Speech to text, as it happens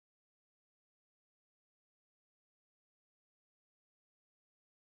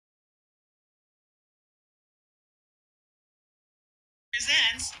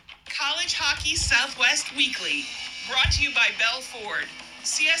presents College Hockey Southwest Weekly, brought to you by Bell Ford.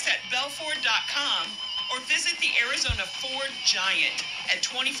 See us at bellford.com or visit the Arizona Ford Giant at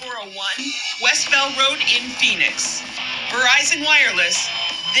 2401 West Bell Road in Phoenix. Verizon Wireless,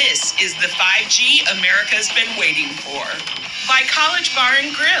 this is the 5G America's been waiting for. By College Bar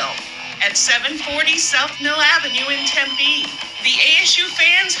and Grill at 740 South Mill Avenue in Tempe. The ASU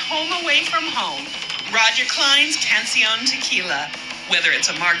fans home away from home. Roger Klein's Cancion Tequila. Whether it's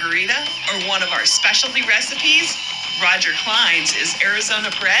a margarita or one of our specialty recipes, Roger Klein's is Arizona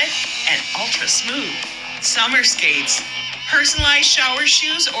bred and ultra smooth. Summer skates, personalized shower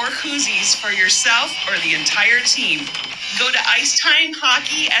shoes or koozies for yourself or the entire team. Go to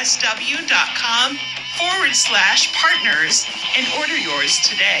IcetimeHockeySW.com/partners and order yours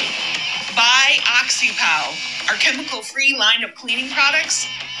today. Buy OxyPow, our chemical-free line of cleaning products.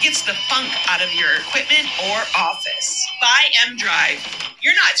 Gets the funk out of your equipment or office. Buy M-Drive.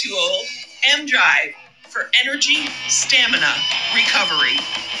 You're not too old. M-Drive for energy, stamina, recovery.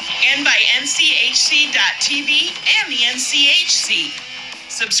 And by NCHC.TV and the NCHC.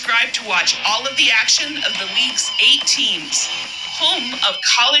 Subscribe to watch all of the action of the league's 8 teams. Home of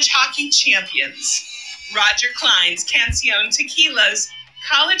college hockey champions. Roger Klein's Cancion Tequila's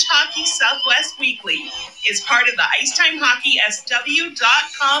College Hockey Southwest Weekly is part of the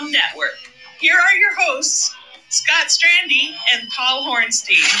IcetimeHockeySW.com network. Here are your hosts, Scott Strandy and Paul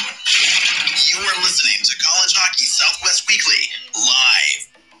Hornstein. You are listening to College Hockey Southwest Weekly,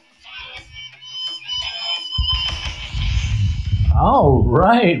 live. All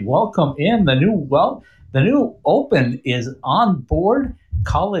right, welcome in. The new Open is on board.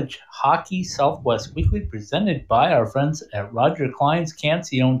 College Hockey Southwest Weekly, presented by our friends at Roger Klein's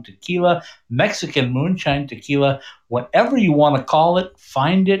Cancion Tequila, Mexican Moonshine Tequila, whatever you want to call it.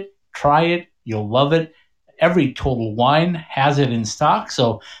 Find it, try it, you'll love it. Every Total Wine has it in stock,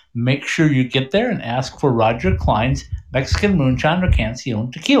 so make sure you get there and ask for Roger Klein's Mexican Moonshine or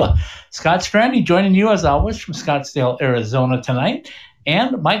Cancion Tequila. Scott Strandy joining you as always from Scottsdale, Arizona tonight,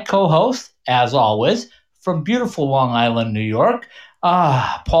 and my co-host, as always, from beautiful Long Island, New York,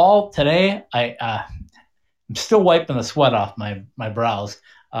 Paul. Today I'm still wiping the sweat off my brows.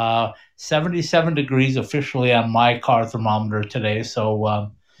 77 degrees officially on my car thermometer today,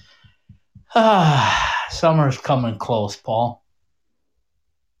 so summer's coming close, Paul.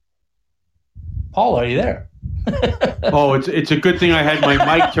 Paul, are you there? Oh, it's a good thing I had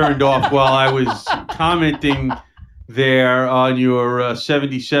my mic turned off while I was commenting there on your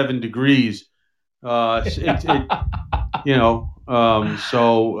 77 degrees. So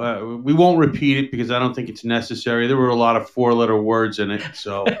we won't repeat it because I don't think it's necessary. There were a lot of 4-letter words in it,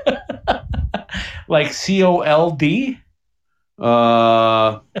 so like COLD,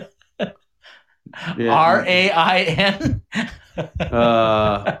 RAIN.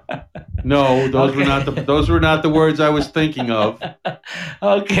 No, those were not the words I was thinking of.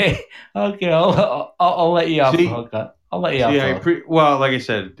 Okay. I'll let you off the hook. I'll let you off. Well, like I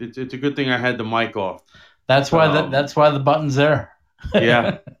said, it's a good thing I had the mic off. That's why the button's there.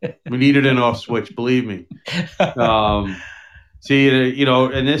 Yeah, we needed an off switch. Believe me. And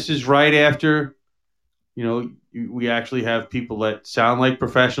this is right after, we actually have people that sound like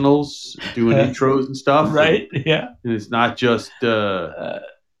professionals doing intros and stuff. Right. Yeah. And it's not just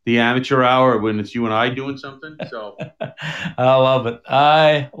the amateur hour when it's you and I doing something. So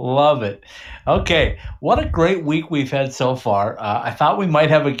I love it. Okay. What a great week we've had so far. I thought we might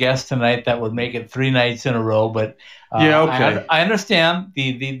have a guest tonight that would make it 3 nights in a row, but yeah, okay. I understand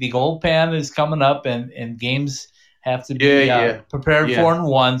the gold pan is coming up and games have to be prepared for and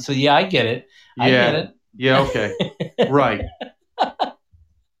won. So yeah, I get it. I get it. Yeah. Okay. Right.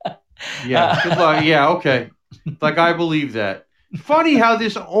 Yeah. Good luck. Yeah. Okay. Like I believe that. Funny how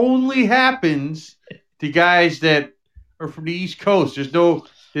this only happens to guys that are from the East Coast. There's no.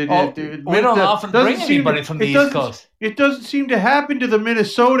 We don't often bring anybody from the East Coast. It doesn't seem to happen to the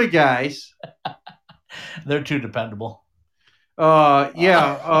Minnesota guys. They're too dependable.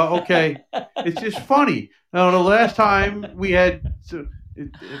 Okay. It's just funny. Now, the last time we had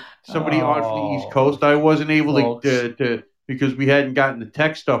somebody on from the East Coast, I wasn't able to because we hadn't gotten the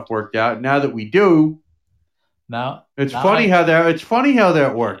tech stuff worked out. Now that we do. It's funny how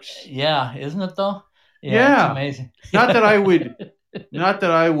that works. Yeah, isn't it though? Yeah. It's amazing. Not that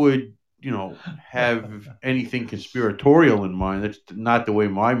I would, have anything conspiratorial in mind. That's not the way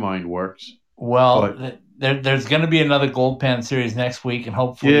my mind works. Well, there's going to be another Gold Pan series next week, and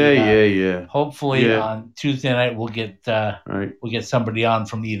hopefully, Hopefully on Tuesday night we'll get somebody on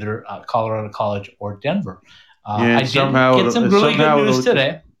from either Colorado College or Denver. I did get some really good news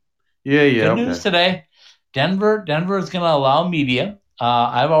today. Yeah. Good news today. Denver is going to allow media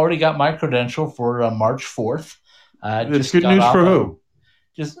I've already got my credential for March 4th. That's good news for who?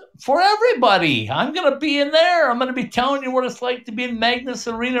 Just for everybody. I'm going to be in there. I'm going to be telling you what it's like to be in Magnus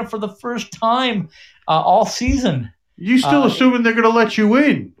Arena for the first time all season. You still assuming they're going to let you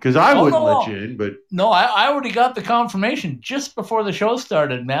in? Because I wouldn't let you in. But no, I already got the confirmation just before the show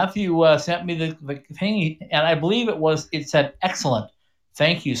started. Matthew sent me the thing, and I believe it said excellent.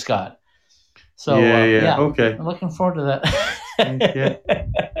 Thank you, Scott. So yeah, okay. I'm looking forward to that.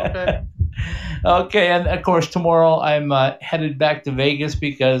 Okay. Okay, and of course tomorrow I'm headed back to Vegas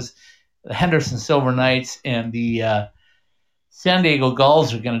because the Henderson Silver Knights and the San Diego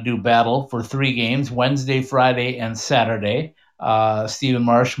Gulls are going to do battle for 3 games, Wednesday, Friday, and Saturday. Stephen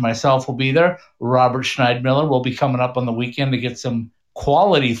Marsh and myself will be there. Robert Schneidmiller will be coming up on the weekend to get some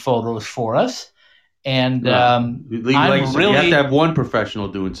quality photos for us. And you have to have one professional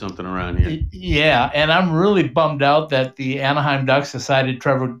doing something around here. Yeah, and I'm really bummed out that the Anaheim Ducks decided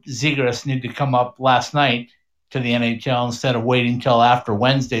Trevor Zegras needed to come up last night to the NHL instead of waiting till after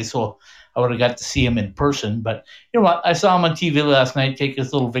Wednesday, so I would have got to see him in person. But you know what? I saw him on TV last night take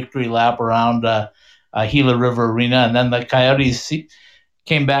his little victory lap around Gila River Arena, and then the Coyotes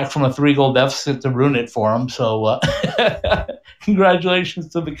came back from a 3-goal deficit to ruin it for him. So congratulations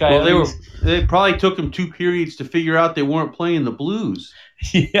to the Coyotes. Well, they probably took them 2 periods to figure out they weren't playing the Blues.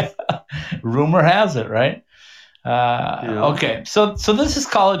 Yeah, rumor has it, right? Okay, so this is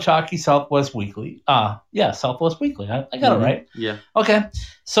College Hockey Southwest Weekly. Southwest Weekly. I got it right. Yeah. Okay,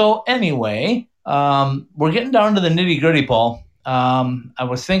 so anyway, we're getting down to the nitty-gritty, Paul. I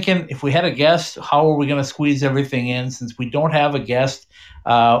was thinking if we had a guest, how are we going to squeeze everything in? Since we don't have a guest,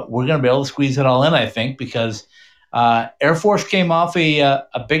 we're going to be able to squeeze it all in, I think, because Air Force came off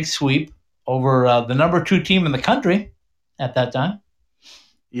a big sweep over the number 2 team in the country at that time.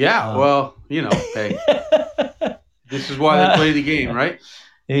 Yeah, well, hey, this is why they play the game, right?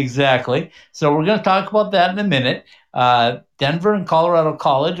 Exactly. So we're going to talk about that in a minute. Denver and Colorado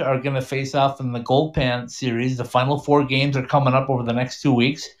College are going to face off in the Gold Pan series. The final 4 games are coming up over the next 2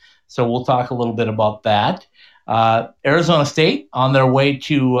 weeks, so we'll talk a little bit about that. Arizona State on their way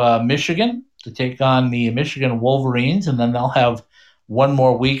to Michigan to take on the Michigan Wolverines, and then they'll have one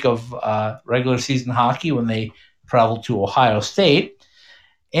more week of regular season hockey when they travel to Ohio State.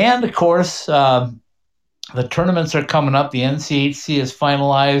 And, of course, the tournaments are coming up. The NCHC has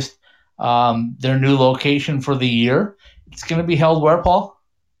finalized their new location for the year. It's going to be held where, Paul?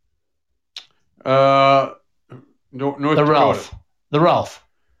 North Dakota. The Ralph.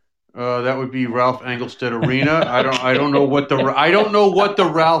 That would be Ralph Engelstad Arena. I don't know what the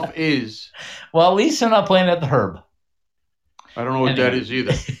Ralph is. Well, at least they're not playing at the Herb. I don't know what that is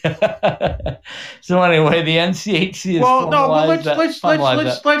either. So anyway, the NCHC is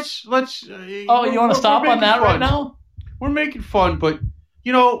let's. You want to stop on that right now? We're making fun, but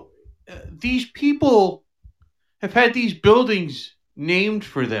these people have had these buildings named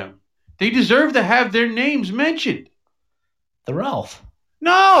for them. They deserve to have their names mentioned. The Ralph.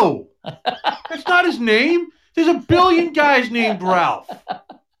 No, that's not his name. There's a billion guys named Ralph.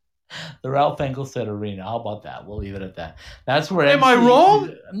 The Ralph Engelstad Arena. How about that? We'll leave it at that. That's where. Am I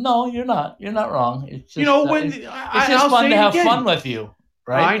wrong? No, you're not. You're not wrong. It's just, it's just fun to have fun with you,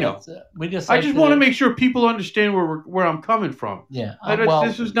 right? I know. I just want to make sure people understand where I'm coming from. Yeah.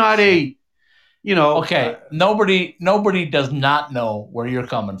 This is not a. Okay. Nobody does not know where you're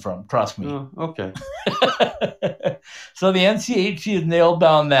coming from. Trust me. Okay. So the NCHC has nailed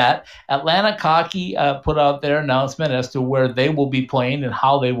down that. Atlantic Hockey put out their announcement as to where they will be playing and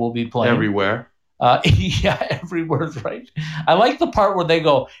how they will be playing. Everywhere. Yeah, everywhere's right. I like the part where they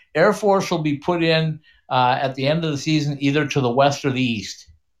go, Air Force will be put in at the end of the season either to the west or the east.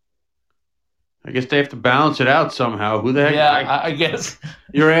 I guess they have to balance it out somehow. Who the heck? Yeah, I guess.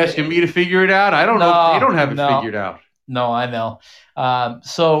 You're asking me to figure it out? I don't know if they don't have it figured out. No, I know.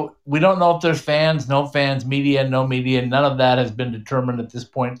 So we don't know if there's fans, no fans, media, no media. None of that has been determined at this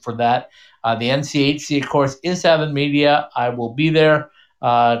point for that. The NCHC, of course, is having media. I will be there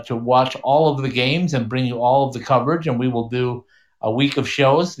to watch all of the games and bring you all of the coverage, and we will do a week of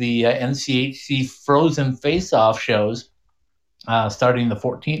shows, the NCHC Frozen Face-Off shows, starting the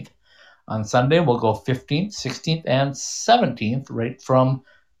 14th. On Sunday, we'll go 15th, 16th, and 17th, right from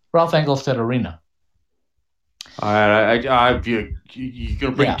Ralph Engelstad Arena. All right, you're going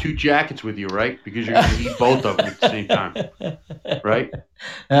to bring 2 jackets with you, right? Because you're going to need both of them at the same time, right?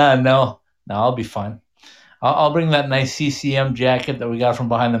 No, I'll be fine. I'll bring that nice CCM jacket that we got from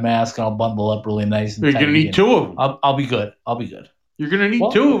Behind the Mask, and I'll bundle up really nice. You're going to need 2 of them. I'll be good. You're going to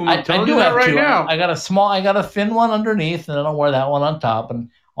need 2 of them. I'm telling you that right now. I got a thin one underneath, and then I'll wear that one on top, and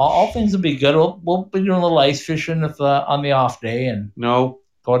all things will be good. We'll be doing a little ice fishing on the off day and No.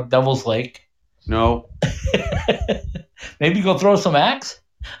 go to Devil's Lake. No. Maybe go throw some axe.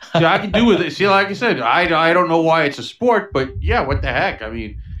 See, I can do with it. See, like I said, I don't know why it's a sport, but yeah, what the heck? I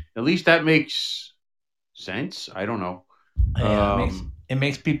mean, at least that makes sense. I don't know. Yeah, it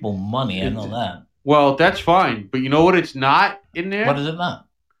makes people money. I know that. Well, that's fine, but you know what? It's not in there. What is it not?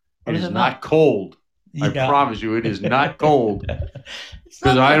 It is not cold. Yeah. I promise you, it is not cold.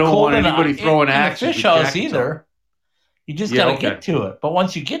 Because I don't want anybody throwing axes. In a fish house either. You just got to get to it. But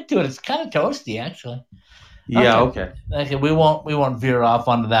once you get to it, it's kind of toasty, actually. Yeah. Okay. We won't veer off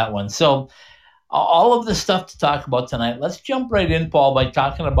onto that one. So, all of the stuff to talk about tonight. Let's jump right in, Paul, by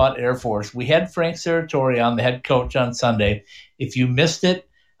talking about Air Force. We had Frank Serratore on, the head coach, on Sunday. If you missed it,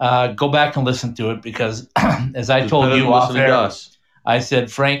 go back and listen to it because, as I told you off air, I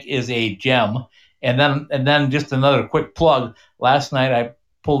said Frank is a gem. And then just another quick plug. Last night I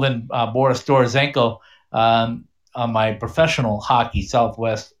pulled in Boris Dorozenko on my professional Hockey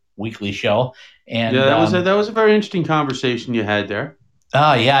Southwest weekly show. And that was a very interesting conversation you had there.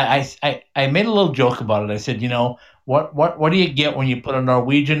 Oh yeah, I made a little joke about it. I said, what do you get when you put a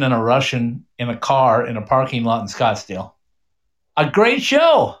Norwegian and a Russian in a car in a parking lot in Scottsdale? A great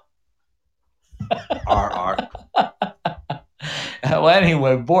show. Well,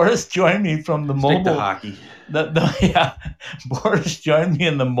 anyway, Boris joined me from the mobile. Stick to hockey. Boris joined me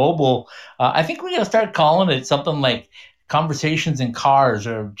in the mobile. I think we're going to start calling it something like Conversations in Cars,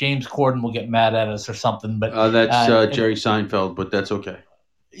 or James Corden will get mad at us or something. But that's Jerry Seinfeld, but that's okay.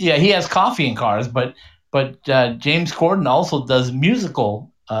 Yeah, he has coffee in cars, but James Corden also does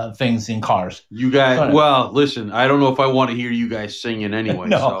musical things in cars. You guys, well, listen, I don't know if I want to hear you guys singing anyway.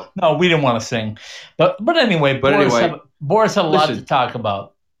 No, we didn't want to sing, but anyway, Boris had a lot to talk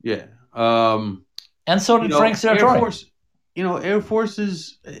about. Yeah, and so did Frank Serratore. Air Force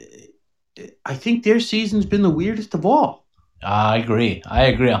is. I think their season's been the weirdest of all. I agree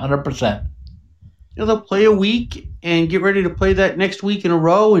 100%. They'll play a week and get ready to play that next week in a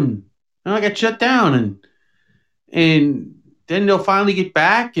row, and I got shut down, and then they'll finally get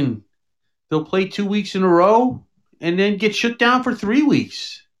back and they'll play 2 weeks in a row and then get shut down for 3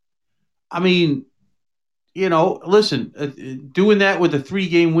 weeks. I mean, listen, doing that with a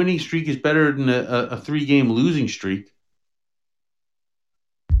 3-game winning streak is better than a 3-game losing streak.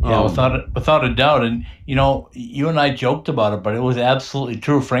 Yeah, without a doubt. And, you and I joked about it, but it was absolutely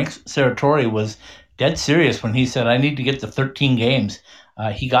true. Frank Serratore was dead serious when he said, I need to get to 13 games.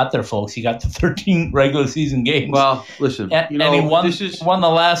 He got there, folks. He got to 13 regular season games. Well, listen. And he won the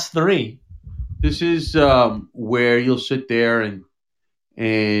last 3. This is where you'll sit there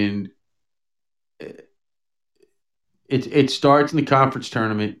and it starts in the conference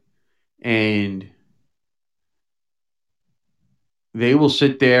tournament, and they will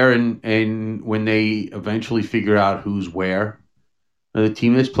sit there and when they eventually figure out who's where, the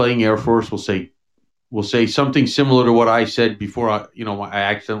team that's playing Air Force will say something similar to what I said before I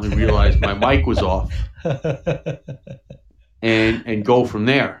accidentally realized my mic was off, and go from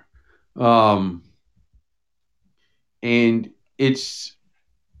there. And it's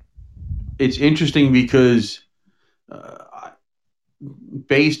interesting because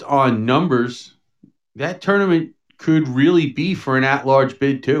based on numbers, that tournament could really be for an at-large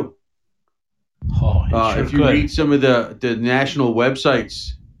bid too. If you read some of the national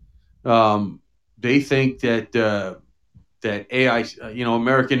websites, they think that AI,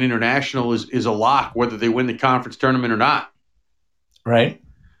 American International is a lock whether they win the conference tournament or not. Right.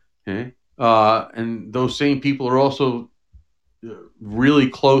 Okay. And those same people are also really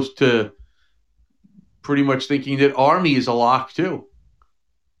close to pretty much thinking that Army is a lock too.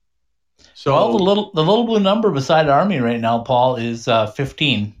 So the little blue number beside Army right now, Paul, is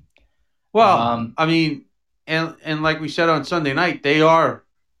 15. Well, I mean, and like we said on Sunday night, they are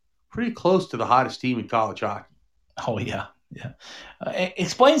pretty close to the hottest team in college hockey. Oh yeah.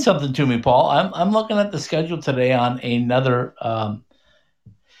 Explain something to me, Paul. I'm looking at the schedule today on another. What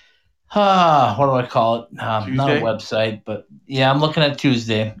do I call it? Not a website, but yeah, I'm looking at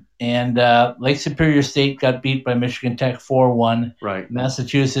Tuesday. And Lake Superior State got beat by Michigan Tech 4-1. Right.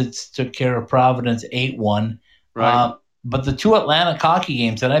 Massachusetts took care of Providence 8-1. Right. But the 2 Atlantic hockey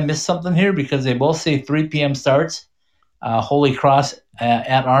games, did I miss something here? Because they both say 3 p.m. starts. Holy Cross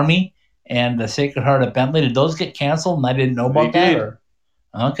at Army and the Sacred Heart at Bentley. Did those get canceled and I didn't know about that? Did.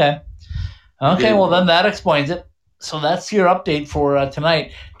 Okay, well then that explains it. So that's your update for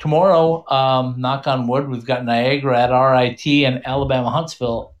tonight. Tomorrow, knock on wood, we've got Niagara at RIT and Alabama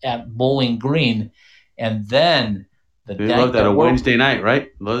Huntsville at Bowling Green. And then They love that a Wednesday night, right?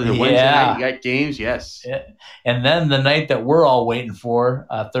 Love that Wednesday night. You got games, yes. Yeah. And then the night that we're all waiting for,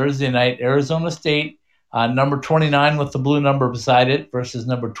 Thursday night, Arizona State, number 29 with the blue number beside it versus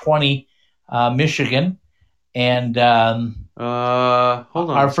number 20, Michigan. And hold on.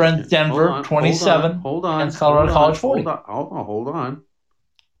 Our friends Denver, 27. Hold on. Against Colorado College, 40. Hold on.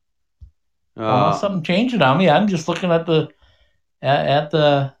 Unless something changing on me. I'm just looking at the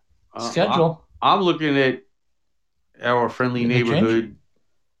schedule. I'm looking at our friendly neighborhood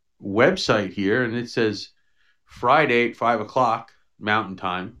website here, and it says Friday at 5 o'clock Mountain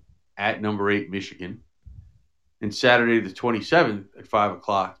Time at number 8 Michigan, and Saturday the 27th at 5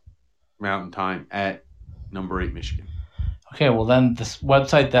 o'clock Mountain Time at number 8 Michigan. Okay, well then this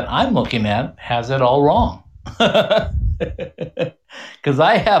website that I'm looking at has it all wrong. Because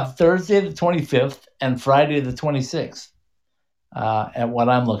I have Thursday the 25th and Friday the 26th at what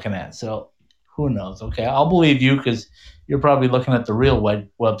I'm looking at. So who knows? Okay, I'll believe you because you're probably looking at the real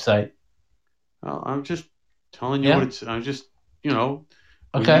website. Well, I'm just telling you what it's. I'm just, when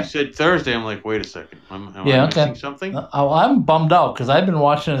okay. You said Thursday, I'm like, wait a second. Am I missing something? I'm bummed out because I've been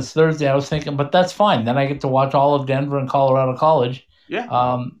watching this Thursday. I was thinking, but that's fine. Then I get to watch all of Denver and Colorado College.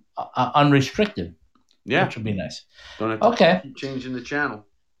 Yeah. Unrestricted. Yeah. Which would be nice. Don't have to keep changing the channel.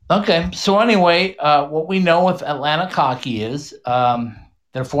 Okay. So anyway, what we know with Atlantic Hockey is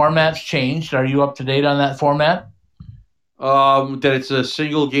their format's changed. Are you up to date on that format? That it's a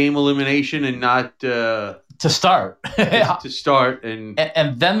single game elimination and not to start. To start and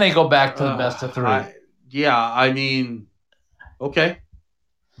then they go back to the best of 3. Okay.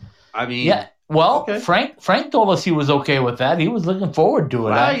 Yeah. Well, okay. Frank told us he was okay with that. He was looking forward to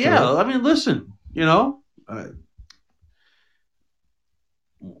it. Listen,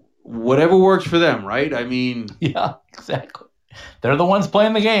 whatever works for them, right? Yeah, exactly. They're the ones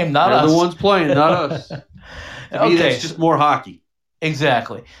playing the game, not us. They're the ones playing, not us. To me, that's just more hockey.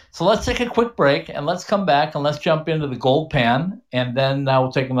 Exactly. So let's take a quick break, and let's come back, and let's jump into the Gold Pan, and then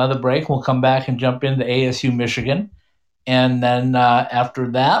we'll take another break. We'll come back and jump into ASU Michigan, and then after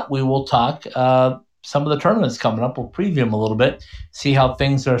that, we will talk some of the tournaments coming up. We'll preview them a little bit, see how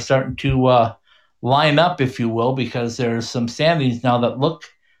things are starting to line up, if you will, because there's some standings now that look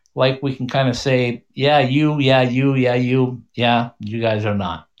like we can kind of say, you guys are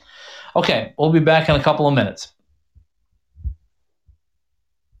not. Okay, we'll be back in a couple of minutes.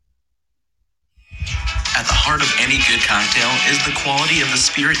 At the heart of any good cocktail is the quality of the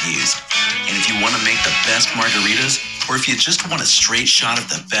spirit used. And if you want to make the best margaritas, or if you just want a straight shot of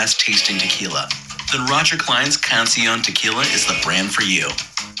the best tasting tequila, then Roger Clyne's Cancion Tequila is the brand for you.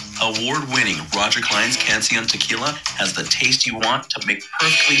 Award-winning Roger Clyne's Cancion Tequila has the taste you want to make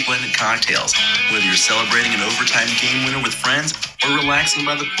perfectly blended cocktails, whether you're celebrating an overtime game winner with friends or relaxing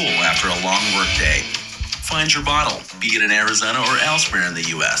by the pool after a long work day. Find your bottle, be it in Arizona or elsewhere in the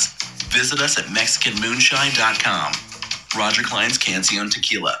U.S. Visit us at MexicanMoonshine.com. Roger Clyne's Cancion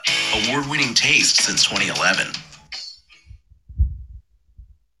Tequila, award-winning taste since 2011.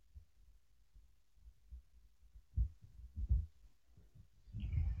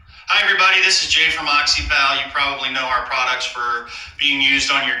 Hi everybody, this is Jay from OxyPal. You probably know our products for being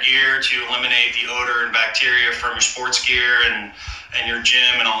used on your gear to eliminate the odor and bacteria from your sports gear and your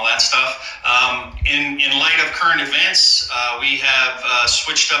gym and all that stuff. In light of current events, we have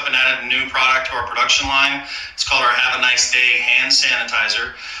switched up and added a new product to our production line. It's called our Have a Nice Day hand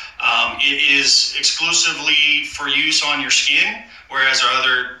sanitizer. It is exclusively for use on your skin, whereas our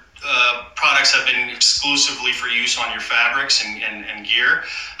other products have been exclusively for use on your fabrics and gear.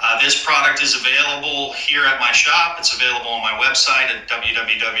 This product is available here at my shop. It's available on my website at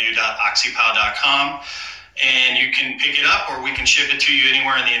www.oxypal.com, and you can pick it up or we can ship it to you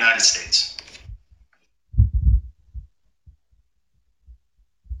anywhere in the United States.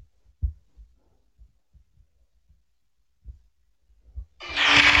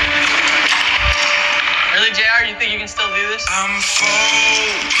 Really, JR? You think you can still do this? I'm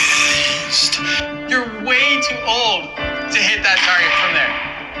focused. You're way too old to hit that target from there.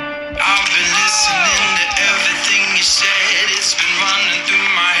 I've been listening to everything you said. It's been running through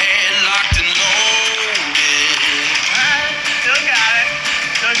my head, locked and loaded. Still got it.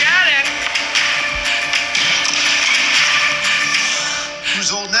 Still got it.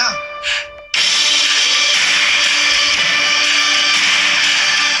 Who's old now?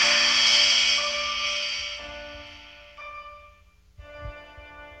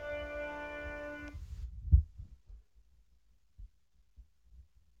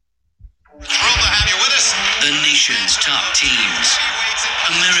 The nation's top teams.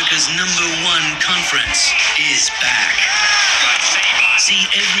 America's #1 conference is back. See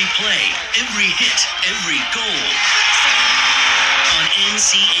every play, every hit, every goal.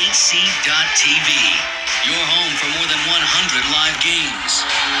 NCHC.TV, your home for more than 100 live games.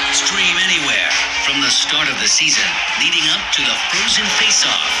 Stream anywhere from the start of the season leading up to the Frozen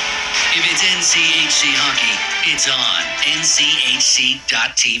Face-Off. If it's NCHC hockey, it's on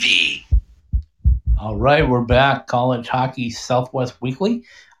NCHC.TV. All right, we're back. College Hockey Southwest Weekly,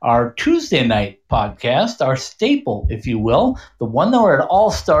 our Tuesday night podcast, our staple, if you will, the one where it all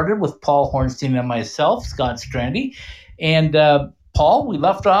started with Paul Hornstein and myself, Scott Strandy. And Paul, we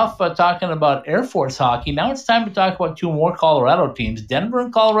left off talking about Air Force hockey. Now it's time to talk about two more Colorado teams, Denver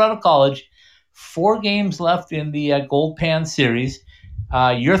and Colorado College. 4 games left in the Gold Pan series.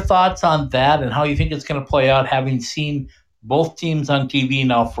 Your thoughts on that and how you think it's going to play out, having seen both teams on TV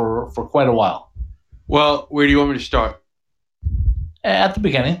now for quite a while? Well, where do you want me to start? At the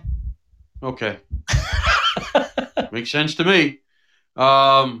beginning. Okay. Makes sense to me.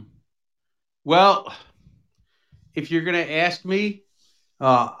 Well, if you're going to ask me,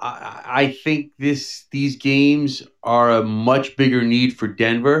 I think these games are a much bigger need for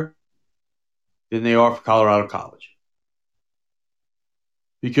Denver than they are for Colorado College.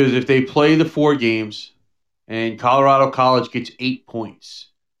 Because if they play the 4 games and Colorado College gets 8 points,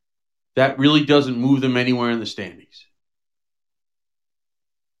 that really doesn't move them anywhere in the standings.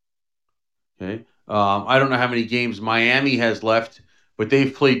 Okay. I don't know how many games Miami has left, but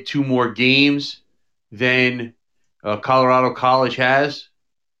they've played 2 more games than Colorado College has,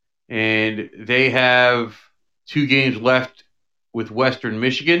 and they have 2 games left with Western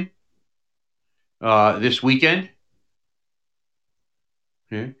Michigan this weekend.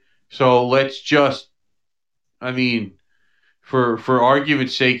 Okay. So let's just, for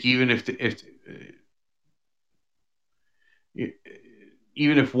argument's sake, even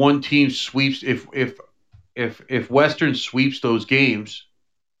if one team sweeps, if Western sweeps those games,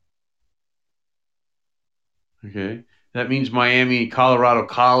 okay, that means Miami and Colorado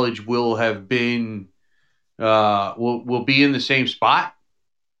College will have been will be in the same spot,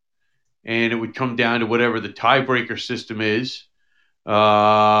 and it would come down to whatever the tiebreaker system is,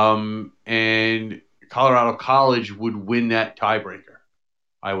 and Colorado College would win that tiebreaker,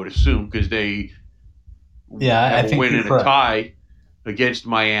 I would assume, because they have a win and a tie against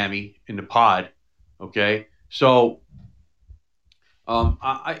Miami in the pod. Okay, so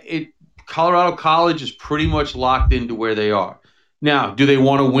Colorado College is pretty much locked into where they are. Now, do they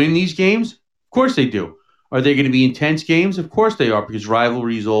want to win these games? Of course they do. Are they going to be intense games? Of course they are, because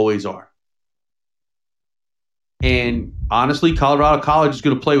rivalries always are. And honestly, Colorado College is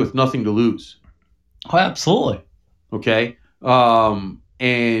going to play with nothing to lose. Oh, absolutely. Okay.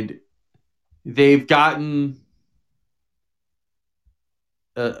 And they've gotten,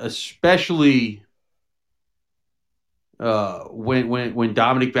 especially when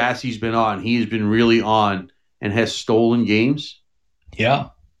Dominic Bassey's been on, he has been really on and has stolen games. Yeah.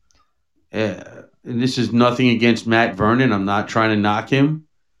 And this is nothing against Matt Vernon. I'm not trying to knock him.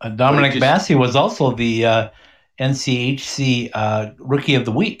 Dominic Bassey was also the NCHC Rookie of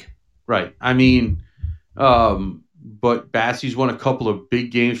the Week. Right. But Bassey's won a couple of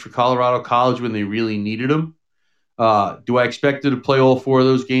big games for Colorado College when they really needed him. Do I expect him to play all 4 of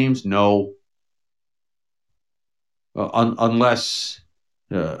those games? No. Unless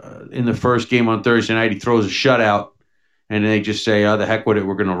in the first game on Thursday night he throws a shutout and they just say, oh, the heck with it,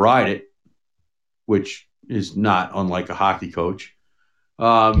 we're going to ride it, which is not unlike a hockey coach.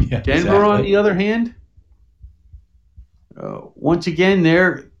 Denver, exactly. On the other hand, once again,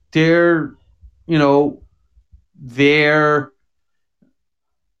 their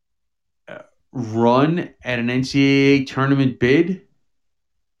run at an NCAA tournament bid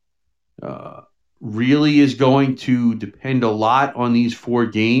really is going to depend a lot on these 4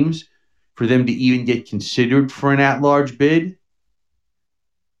 games for them to even get considered for an at-large bid.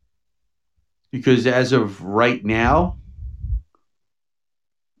 Because as of right now,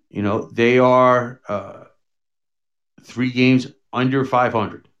 they are 3 games under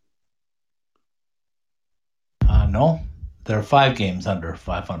 500. No, they're 5 games under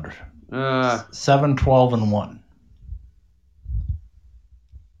 500. 7, 12, and 1.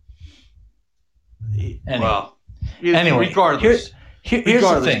 Anyway, regardless, here's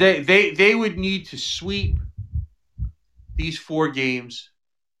the thing. They would need to sweep these 4 games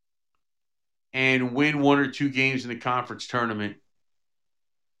and win 1 or 2 games in the conference tournament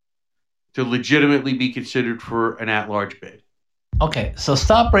to legitimately be considered for an at-large bid. Okay, so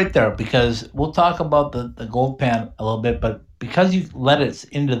stop right there, because we'll talk about the Gold Pan a little bit, but because you led us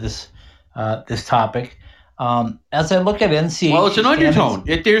into this this topic, as I look at NCAA, well, it's an undertone.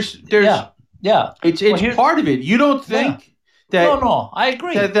 There's yeah. It's part of it. You don't think that? No, I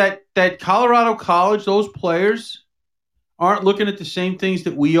agree. That Colorado College, those players aren't looking at the same things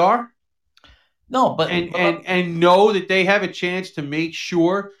that we are? No, but and know that they have a chance to make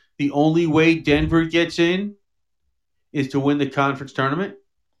sure the only way Denver gets in is to win the conference tournament.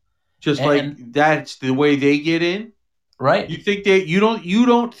 That's the way they get in, right? You think that you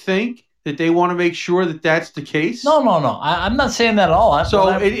don't think that they want to make sure that that's the case? No. I'm not saying that at all.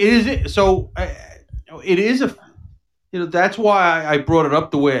 It is a. That's why I brought it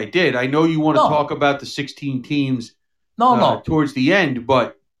up the way I did. I know you want to talk about the 16 teams. Towards the end,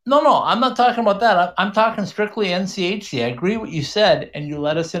 but. No, I'm not talking about that. I'm talking strictly NCHC. I agree what you said, and you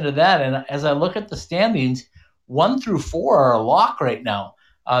led us into that. And as I look at the standings, 1 through 4 are a lock right now.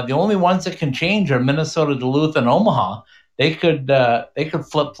 The only ones that can change are Minnesota, Duluth, and Omaha. They could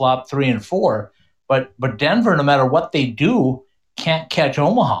flip flop 3 and 4, but Denver, no matter what they do, can't catch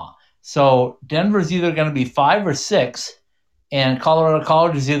Omaha. So Denver's either going to be 5 or 6, and Colorado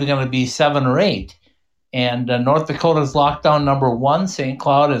College is either going to be 7 or 8. And North Dakota is lockdown number 1. St.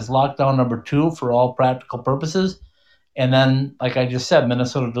 Cloud is lockdown number 2 for all practical purposes. And then, like I just said,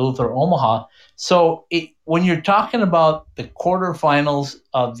 Minnesota, Duluth, or Omaha. So when you're talking about the quarterfinals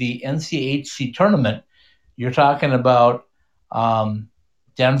of the NCHC tournament, you're talking about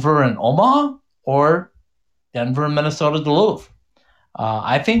Denver and Omaha or Denver and Minnesota, Duluth.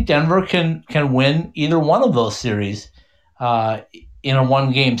 I think Denver can win either one of those series in a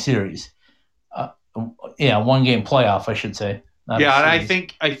one-game series. 1-game playoff, I should say. And I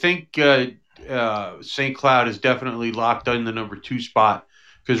think St. Cloud is definitely locked in the number 2 spot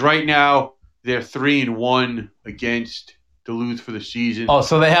because right now they're 3-1 against Duluth for the season. Oh,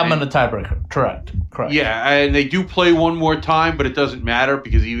 so they have them in the tiebreaker. Correct. Yeah, and they do play one more time, but it doesn't matter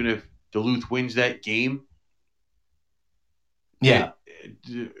because even if Duluth wins that game,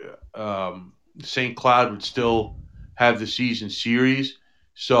 St. Cloud would still have the season series.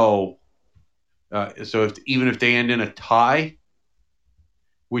 So if they end in a tie,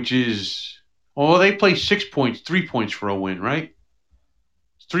 which is they play 6 points, 3 points for a win, right?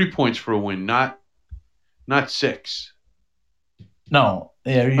 It's 3 points for a win, not 6. No,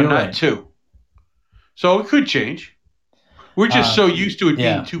 you're not right. 2. So it could change. We're just so used to it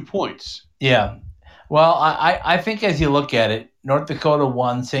being 2 points. Yeah. Well, I think as you look at it, North Dakota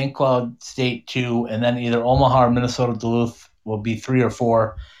 1, St. Cloud State 2, and then either Omaha or Minnesota Duluth will be 3 or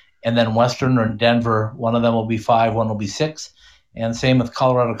 4. And then Western or Denver, one of them will be 5, one will be 6. And same with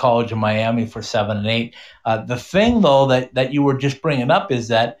Colorado College and Miami for 7 and 8. The thing, though, that you were just bringing up is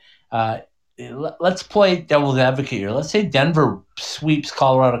that let's play devil's advocate here. Let's say Denver sweeps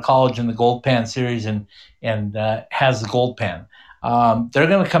Colorado College in the Gold Pan series and has the Gold Pan. They're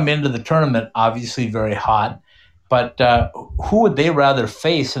going to come into the tournament obviously very hot. But who would they rather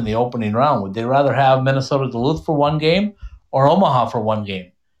face in the opening round? Would they rather have Minnesota Duluth for one game or Omaha for one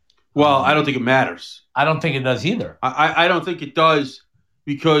game? Well, I don't think it matters. I don't think it does either. I don't think it does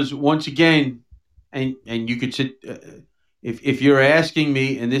because once again, and you could sit if you're asking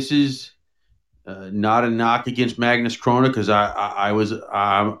me, and this is not a knock against Magnus Krona because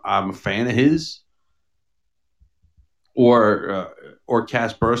I'm a fan of his or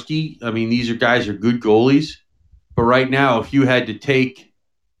Kaspersky. I mean, these guys are good goalies, but right now, if you had to take,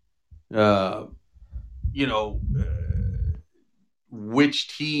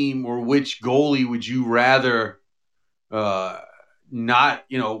 which team or which goalie would you rather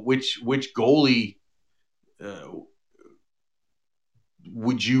which goalie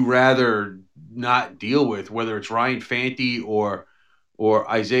would you rather not deal with, whether it's Ryan Fanti or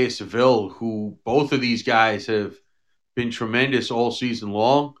Isaiah Seville, who both of these guys have been tremendous all season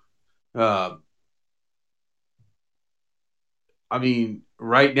long. I mean,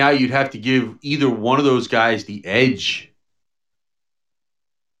 right now you'd have to give either one of those guys the edge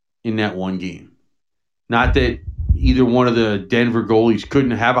in that one game. Not that either one of the Denver goalies couldn't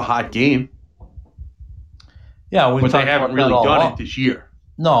have a hot game. Yeah, but they haven't really done it this year.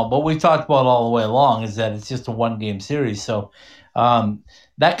 No, but we talked about all the way along is that it's just a one-game series. So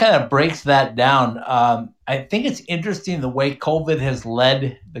that kind of breaks that down. I think it's interesting the way COVID has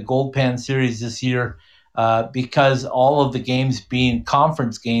led the Gold Pan series this year because all of the games being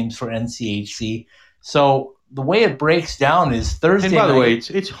conference games for NCHC. So the way it breaks down is Thursday night. And by the way,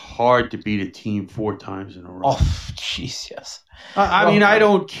 it's hard to beat a team 4 times in a row. Oh, jeez, yes. I mean, I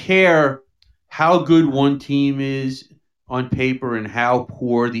don't care how good one team is on paper and how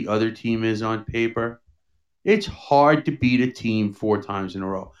poor the other team is on paper. It's hard to beat a team 4 times in a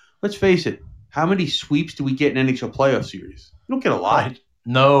row. Let's face it. How many sweeps do we get in NHL playoff series? You don't get a lot. Right.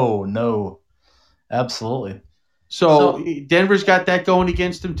 No. Absolutely. So Denver's got that going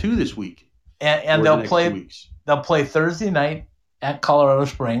against them too this week. And they'll play Thursday night at Colorado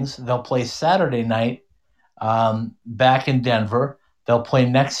Springs. They'll play Saturday night back in Denver. They'll play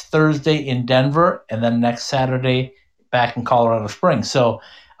next Thursday in Denver, and then next Saturday back in Colorado Springs. So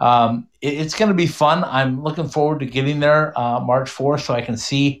it's going to be fun. I'm looking forward to getting there March 4th so I can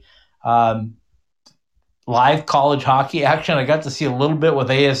see live college hockey action. I got to see a little bit with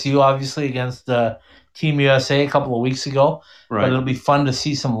ASU, obviously, against Team USA a couple of weeks ago. Right. But it'll be fun to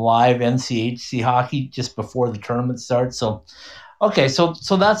see some live NCHC hockey just before the tournament starts. So, okay, so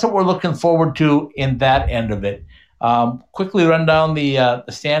that's what we're looking forward to in that end of it. Quickly run down the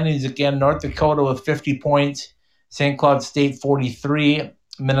standings again. North Dakota with 50 points, St. Cloud State 43,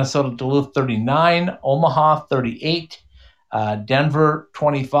 Minnesota Duluth 39, Omaha 38, Denver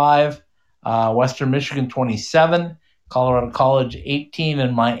 25, Western Michigan 27, Colorado College 18,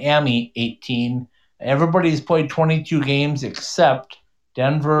 and Miami 18. Everybody's played 22 games except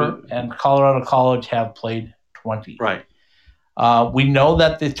Denver and Colorado College have played 20. Right. We know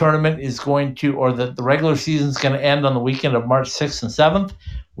that the tournament is going to, or the regular season is going to end on the weekend of March 6th and 7th.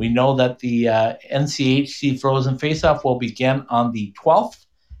 We know that the NCHC Frozen Faceoff will begin on the 12th,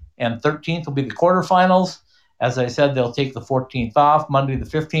 and 13th will be the quarterfinals. As I said, they'll take the 14th off. Monday the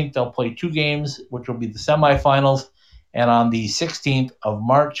 15th, they'll play 2 games, which will be the semifinals. And on the 16th of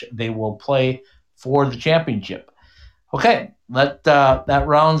March, they will play for the championship. Okay, that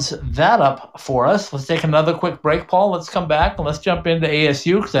rounds that up for us. Let's take another quick break, Paul. Let's come back and let's jump into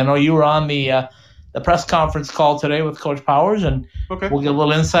ASU because I know you were on the press conference call today with Coach Powers, and We'll get a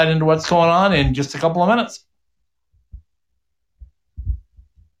little insight into what's going on in just a couple of minutes.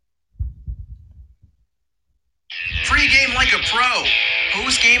 Pre-game like a pro,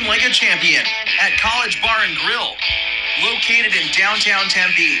 post-game like a champion at College Bar and Grill. Located in downtown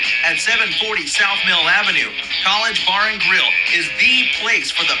Tempe at 740 South Mill Avenue, College Bar and Grill is the place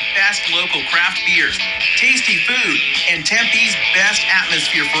for the best local craft beers, tasty food, and Tempe's best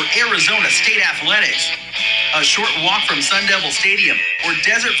atmosphere for Arizona State athletics. A short walk from Sun Devil Stadium or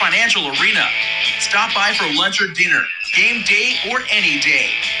Desert Financial Arena. Stop by for lunch or dinner, game day or any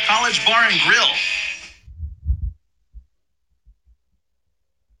day. College Bar and Grill.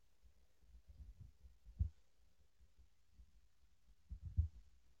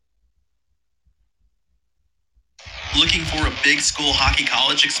 Looking for a big school hockey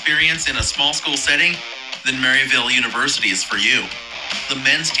college experience in a small school setting? Then Maryville University is for you. The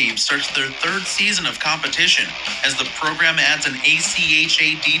men's team starts their 3rd season of competition as the program adds an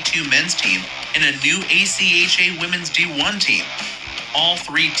ACHA D2 men's team and a new ACHA women's D1 team. All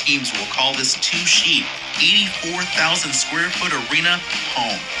 3 teams will call this 2-sheet, 84,000 square foot arena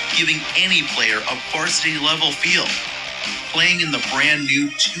home, giving any player a varsity level feel. Playing in the brand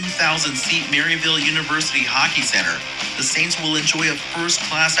new 2,000-seat Maryville University Hockey Center, the Saints will enjoy a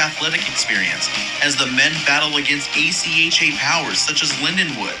first-class athletic experience as the men battle against ACHA powers such as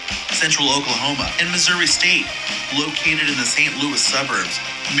Lindenwood, Central Oklahoma, and Missouri State. Located in the St. Louis suburbs,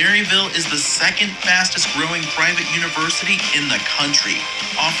 Maryville is the 2nd fastest-growing private university in the country,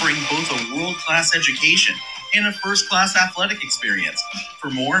 offering both a world-class education and a first-class athletic experience. For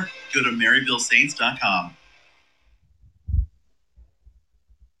more, go to MaryvilleSaints.com.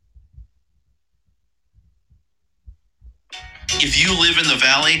 If you live in the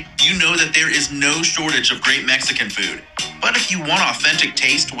Valley, you know that there is no shortage of great Mexican food. But if you want authentic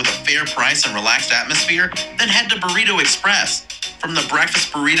taste with a fair price and relaxed atmosphere, then head to Burrito Express. From the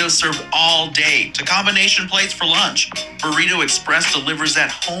breakfast burritos served all day to combination plates for lunch, Burrito Express delivers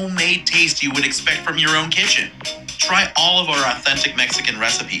that homemade taste you would expect from your own kitchen. Try all of our authentic Mexican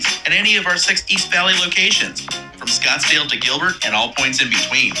recipes at any of our 6 East Valley locations, from Scottsdale to Gilbert and all points in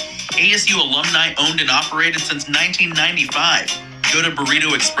between. ASU alumni owned and operated since 1995. Go to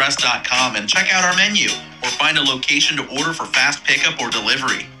burritoexpress.com and check out our menu or find a location to order for fast pickup or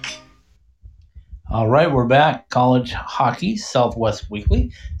delivery. All right, we're back. College Hockey Southwest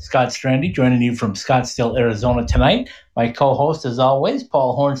Weekly. Scott Strandy joining you from Scottsdale, Arizona tonight. My co-host, as always,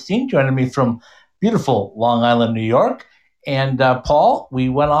 Paul Hornstein, joining me from beautiful Long Island, New York. And Paul, we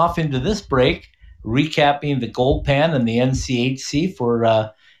went off into this break recapping the Gold Pan and the NCHC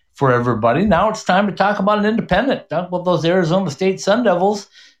for everybody. Now it's time to talk about an independent. Talk about those Arizona State Sun Devils.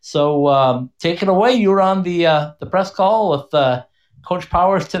 So take it away. You were on the press call with Coach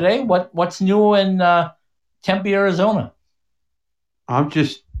Powers today. What's new in Tempe, Arizona? I'm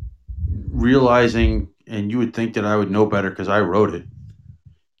just realizing, and you would think that I would know better because I wrote it.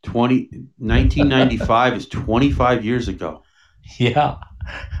 1995 is 25 years ago. Yeah.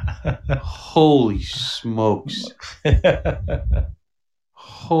 Holy smokes.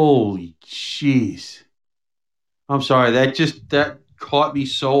 Holy jeez. I'm sorry. That caught me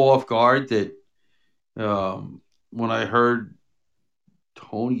so off guard that when I heard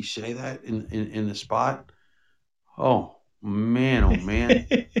Tony say that in the spot, Oh man.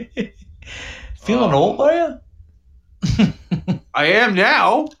 Feeling old, are you? I am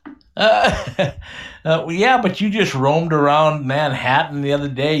now. Yeah, but you just roamed around Manhattan the other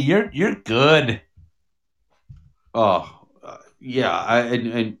day. You're good. Oh, yeah.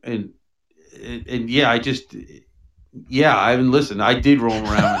 And yeah, I haven't listened. I did roam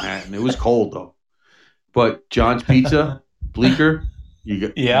around Manhattan. It was cold though. But John's Pizza, Bleecker, you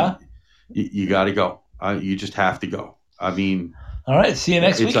got to go. You just have to go. I mean, all right. See you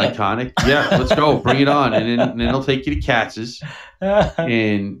next week. It's iconic. Yeah, let's go. Bring it on, and then I'll take you to Katz's.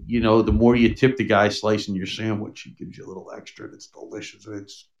 And the more you tip the guy slicing your sandwich, he gives you a little extra. And it's delicious.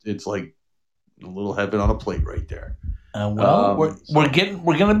 It's like a little heaven on a plate right there.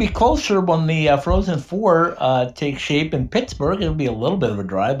 We're gonna be closer when the Frozen Four takes shape in Pittsburgh. It'll be a little bit of a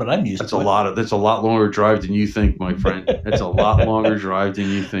drive, but I'm used to it. That's a lot longer drive than you think, my friend. That's a lot longer drive than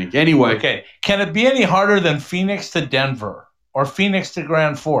you think. Anyway, okay. Can it be any harder than Phoenix to Denver, or Phoenix to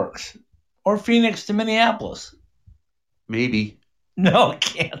Grand Forks, or Phoenix to Minneapolis? Maybe. No, it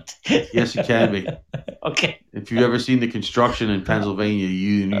can't. Yes, it can be. Okay. If you've ever seen the construction in Pennsylvania,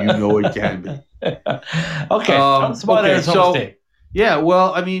 you know it can be. Okay. Arizona State. Yeah,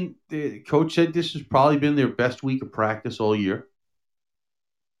 well, I mean, the coach said this has probably been their best week of practice all year.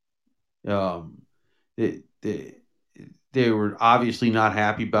 They were obviously not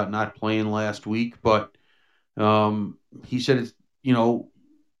happy about not playing last week, but he said it's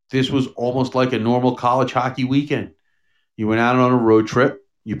this was almost like a normal college hockey weekend. You went out on a road trip,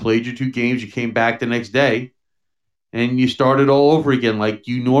 you played your 2 games, you came back the next day, and you started all over again like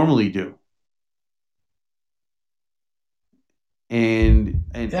you normally do. And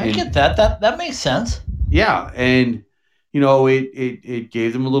I get that. That makes sense. Yeah, and it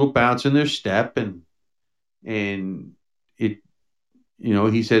gave them a little bounce in their step, and it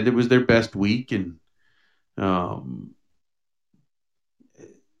he said it was their best week, and and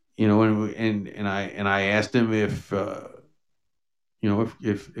I asked him if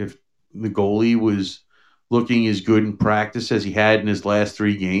if the goalie was looking as good in practice as he had in his last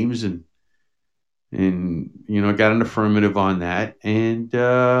 3 games, and got an affirmative on that, and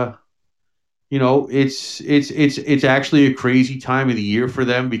it's actually a crazy time of the year for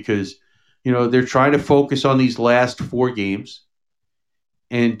them because they're trying to focus on these last 4 games,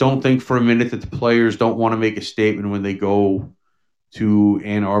 and don't think for a minute that the players don't want to make a statement when they go to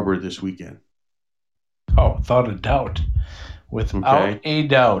Ann Arbor this weekend. Oh, without a doubt. Without a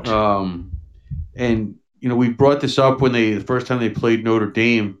doubt. And we brought this up when the first time they played Notre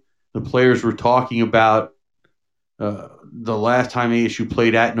Dame. The players were talking about the last time ASU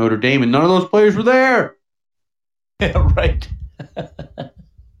played at Notre Dame, and none of those players were there. Yeah, right.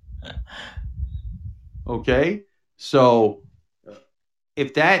 Okay, so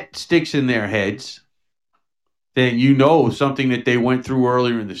if that sticks in their heads, then something that they went through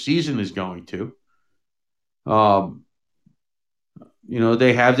earlier in the season is going to.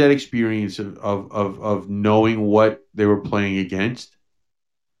 They have that experience of knowing what they were playing against.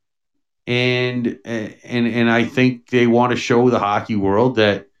 And I think they want to show the hockey world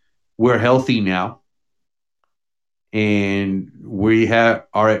that we're healthy now, and we are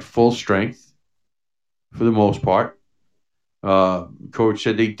at full strength for the most part. Coach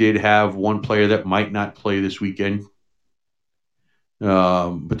said they did have one player that might not play this weekend,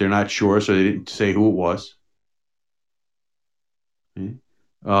 but they're not sure, so they didn't say who it was.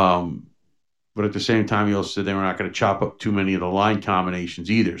 But at the same time, he also said they were not going to chop up too many of the line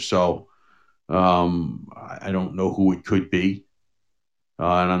combinations either. So I don't know who it could be,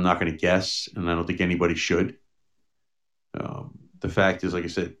 and I'm not going to guess, and I don't think anybody should. The fact is, like I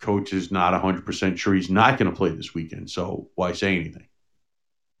said, coach is not 100% sure he's not going to play this weekend, so why say anything?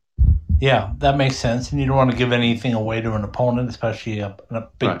 Yeah, that makes sense, and you don't want to give anything away to an opponent, especially a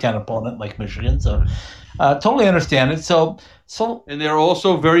Big Ten opponent like Michigan. So, totally understand it. So, and they're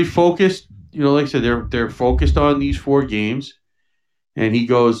also very focused. Like I said, they're focused on these 4 games, and he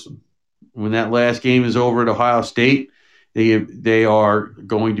goes, when that last game is over at Ohio State, they are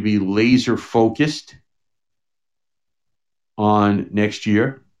going to be laser focused on next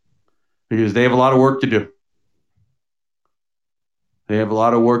year because they have a lot of work to do. They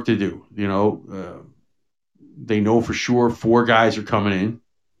know for sure 4 guys are coming in.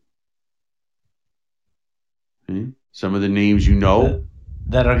 Okay. Some of the names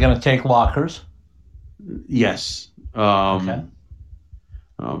that are going to take lockers. Yes. Okay.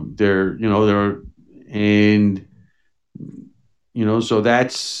 So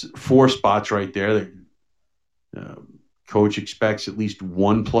that's 4 spots right there. Coach expects at least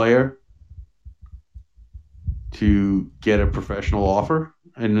 1 player to get a professional offer,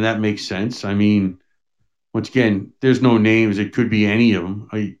 and that makes sense. I mean, once again, there's no names. It could be any of them.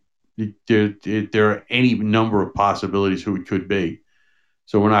 There are any number of possibilities who it could be.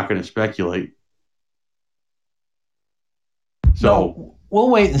 So we're not going to speculate. So no, we'll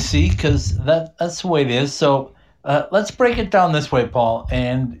wait and see because that's the way it is. So let's break it down this way, Paul.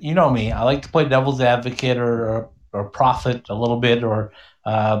 And you know me, I like to play devil's advocate or prophet a little bit, or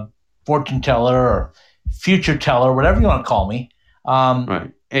fortune teller or future teller, whatever you want to call me.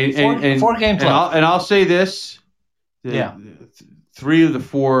 Right. And 4 games left. And I'll say this. Yeah. 3 of the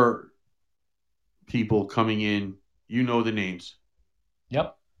 4 people coming in, you know the names.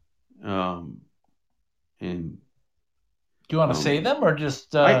 Yep. And do you want to say them or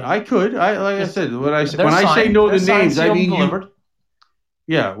just? I could. I said, when I signed, say know the names, I mean delivered.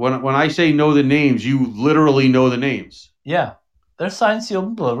 Yeah. When I say know the names, you literally know the names. Yeah, they're signed, sealed,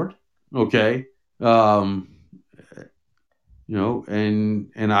 and delivered. Okay. And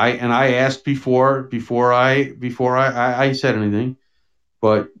I asked before I said anything,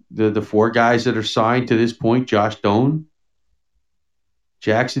 but the 4 guys that are signed to this point: Josh Doan,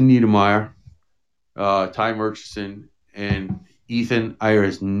 Jackson Niedermeyer, Ty Murchison, and Ethan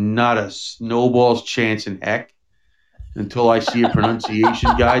Ayers. Not a snowball's chance in heck until I see a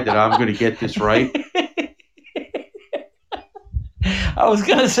pronunciation guide that I'm going to get this right. I was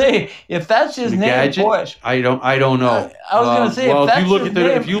gonna say, if that's his name, boy, I don't know. I was gonna say, well, if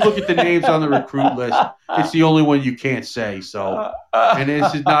if you look at the names on the recruit list, it's the only one you can't say. So, and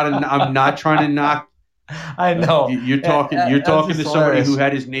this is not. I'm not trying to knock. I know you're talking to somebody who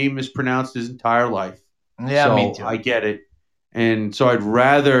had his name mispronounced his entire life. Yeah, so me too. I get it, and so I'd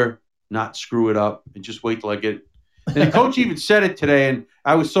rather not screw it up and just wait till I get it. And the coach even said it today, and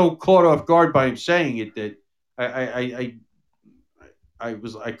I was so caught off guard by him saying it that I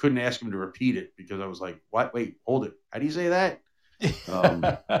couldn't ask him to repeat it because I was like, "What? Wait, hold it. How do you say that?"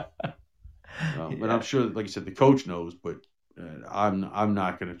 But I'm sure, like I said, the coach knows. But I'm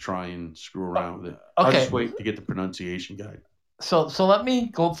not going to try and screw around with it. Okay. I'll just wait to get the pronunciation guide. So let me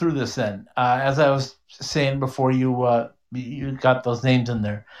go through this then. As I was saying before, you got those names in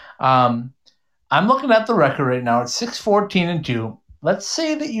there. I'm looking at the record right now. It's 6-14-2. Let's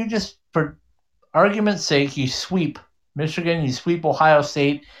say that you just, for argument's sake, you sweep Michigan, you sweep Ohio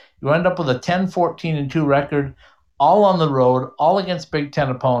State, you end up with a 10-14-2 record, all on the road, all against Big Ten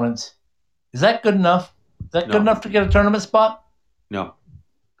opponents. Is that good enough? Is that good enough to get a tournament spot? No.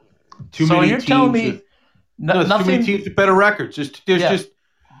 Too many teams telling me nothing. Too many teams with better records. There's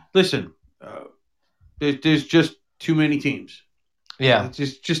just too many teams. Yeah,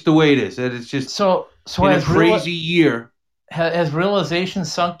 it's just the way it is. It's just so in a crazy year. Has realization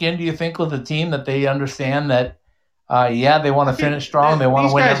sunk in? Do you think with the team that they understand that? They want to finish strong. They want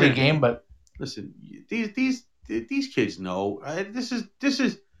to win every game. But listen, these kids know this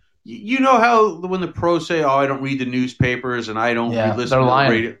is. You know how when the pros say, "Oh, I don't read the newspapers and I don't listen to the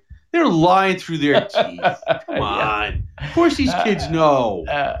radio," they're lying through their teeth. Come on, of course these kids know,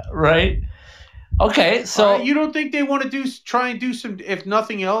 right? Okay, so you don't think they want to try and do some, if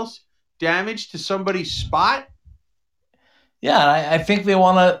nothing else, damage to somebody's spot? Yeah, I think they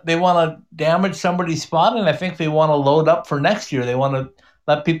want to damage somebody's spot, and I think they want to load up for next year. They want to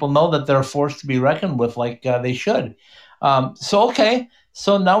let people know that they're a force to be reckoned with, like they should.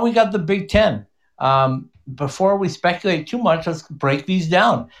 So now we got the Big Ten. Before we speculate too much, let's break these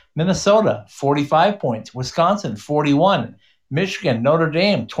down. Minnesota, 45 points. Wisconsin, 41. Michigan, Notre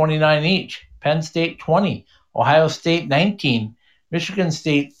Dame, 29 each. Penn State, 20. Ohio State, 19. Michigan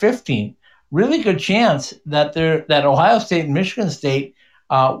State, 15. Really good chance that Ohio State and Michigan State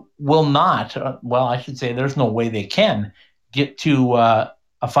will not. I should say there's no way they can get to a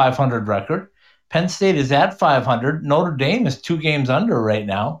 500 record. Penn State is at 500. Notre Dame is 2 games under right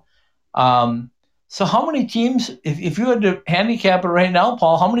now. So how many teams, if you had to handicap it right now,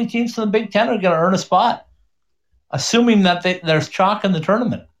 Paul, how many teams from the Big Ten are going to earn a spot, assuming that there's chalk in the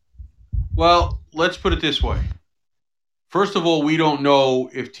tournament? Well, let's put it this way. First of all, we don't know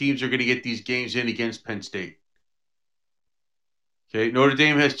if teams are going to get these games in against Penn State. Okay, Notre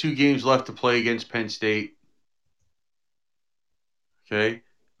Dame has 2 games left to play against Penn State. Okay.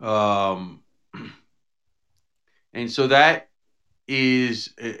 And so that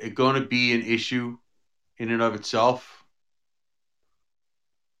is going to be an issue in and of itself.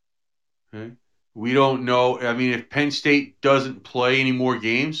 Okay. We don't know. I mean, if Penn State doesn't play any more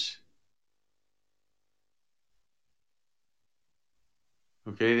games,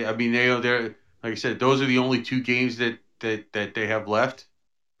 okay. I mean, they're like I said, those are the only 2 games that they have left.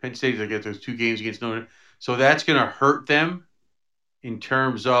 Penn State's going to get those 2 games against Notre Dame, so that's going to hurt them in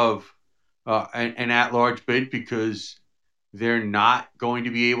terms of an at-large bid because they're not going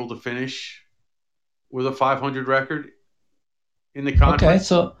to be able to finish with a 500 record in the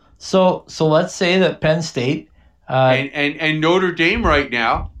conference. Okay, so let's say that Penn State and Notre Dame right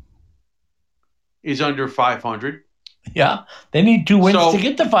now is under 500. Yeah, they need 2 wins to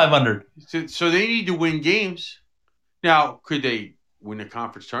get to 500. So they need to win games. Now, could they win the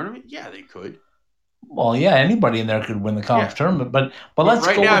conference tournament? Yeah, they could. Well, yeah, anybody in there could win the conference tournament, but let's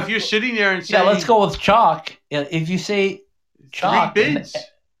right go now. with, if you're sitting there and saying, let's go with chalk. If you say chalk, 3 bids.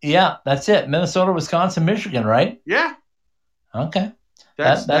 Yeah, that's it. Minnesota, Wisconsin, Michigan, right? Yeah. Okay.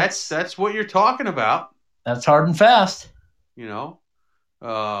 That's what you're talking about. That's hard and fast. You know.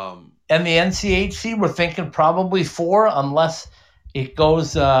 And the NCHC, we're thinking probably 4, unless it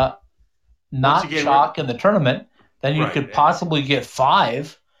goes not chalk in the tournament. Then you could possibly get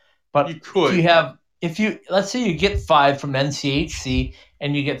 5. But you could. Let's say you get 5 from NCHC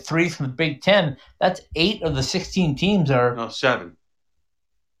and you get 3 from the Big Ten, that's 8 of the 16 teams are. No, 7.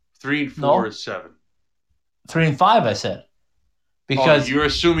 3 and 4 is 7. 3 and 5, I said. Because you're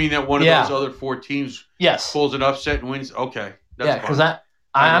assuming that one of those other 4 teams pulls an upset and wins. Okay, that's because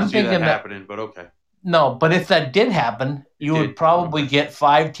I'm thinking that happening, but okay. No, but if that did happen, you would probably get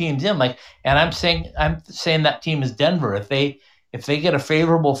 5 teams in. And I'm saying that team is Denver. If they get a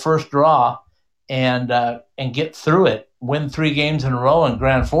favorable first draw and get through it, win 3 games in a row in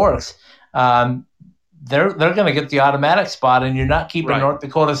Grand Forks, they're going to get the automatic spot, and you're not keeping North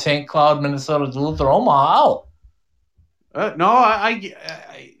Dakota, St. Cloud, Minnesota, Duluth, or Omaha out. No,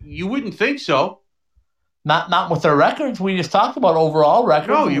 you wouldn't think so. Not with their records. We just talked about overall records.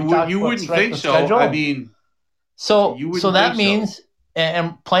 No, you wouldn't think so. Schedule. I mean, so that means,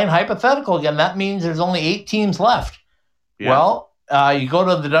 and playing hypothetical again, that means there's only 8 teams left. Yeah. Well, you go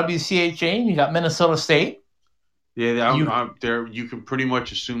to the WCHA and you got Minnesota State. Yeah, you can pretty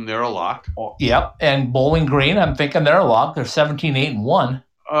much assume they're a lock. Yep, and Bowling Green, I'm thinking they're a lock. They're 17-8-1.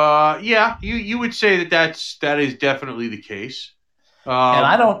 Yeah, you would say that is definitely the case.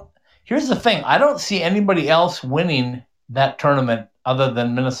 And here's the thing. I don't see anybody else winning that tournament other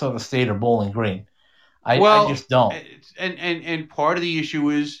than Minnesota State or Bowling Green. I just don't. And part of the issue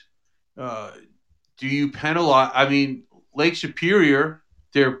is, do you penalize? I mean, Lake Superior,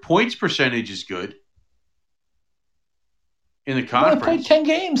 their points percentage is good in the conference. They only played 10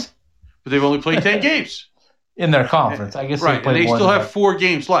 games. But they've only played 10 games. In their conference. I guess right. And they still have 4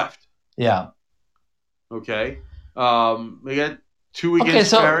 games left. Yeah. Okay. They got 2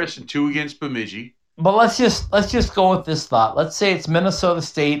 against Ferris and 2 against Bemidji. But let's just go with this thought. Let's say it's Minnesota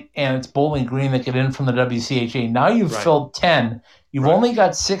State and it's Bowling Green that get in from the WCHA. Now you've filled 10. You've only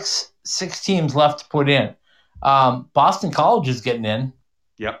got six teams left to put in. Boston College is getting in.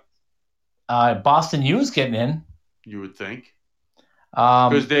 Yep. Boston U is getting in. You would think.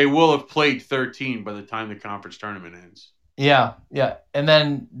 Because they will have played 13 by the time the conference tournament ends. Yeah. And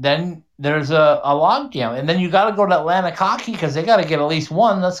then there's a logjam. And then you got to go to Atlantic Hockey because they got to get at least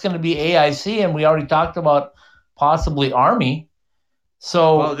 1. That's going to be AIC, and we already talked about possibly Army.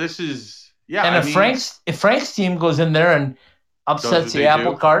 So, well, this is And if Frank's team goes in there and upsets the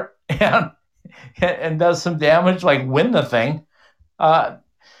apple cart and does some damage, like win the thing, I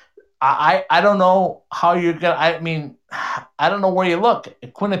don't know how you're gonna. I mean, I don't know where you look.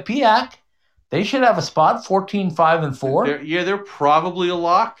 At Quinnipiac, they should have a spot 14-5-4. They're probably a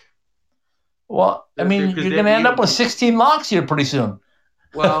lock. Well, I mean, you're going to end up with 16 locks here pretty soon.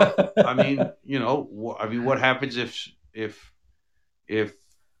 Well, I mean, what happens if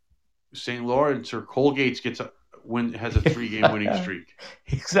St. Lawrence or Colgate has a 3-game winning streak?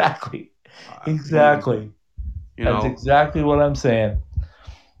 Exactly. That's exactly what I'm saying.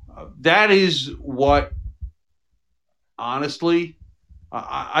 That is what, honestly,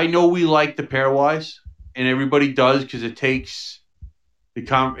 I know we like the pairwise, and everybody does because it takes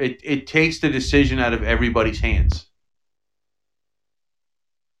it takes the decision out of everybody's hands.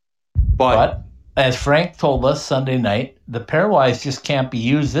 But as Frank told us Sunday night, the pairwise just can't be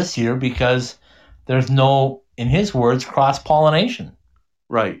used this year because there's no, in his words, cross-pollination.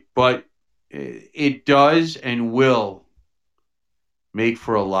 Right, but it does and will make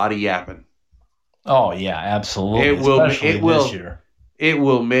for a lot of yapping. Oh yeah, absolutely. It will. This year. It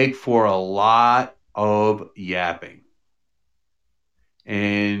will make for a lot of yapping.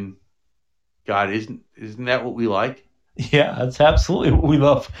 And God, isn't that what we like? Yeah, that's absolutely what we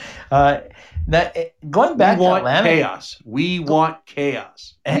love. Going back to Atlanta, chaos. We want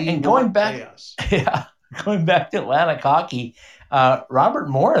chaos. Going back to Atlantic hockey, Robert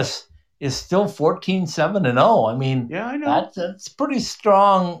Morris is still 14-7-0. I mean, yeah, I know. That's pretty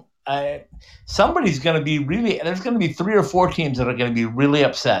strong. Somebody's going to be there's going to be 3 or 4 teams that are going to be really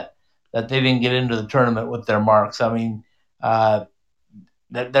upset that they didn't get into the tournament with their marks. I mean,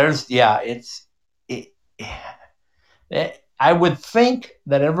 I would think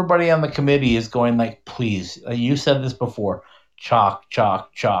that everybody on the committee is going like, please, you said this before, chalk,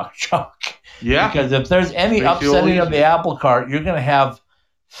 chalk, chalk, chalk. Yeah. Because if there's any upsetting of the apple cart, you're going to have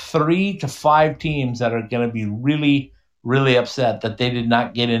 3 to 5 teams that are going to be really, really upset that they did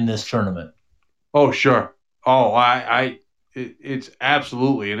not get in this tournament. Oh, sure. Oh, it's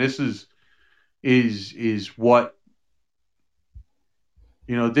absolutely, and this is what,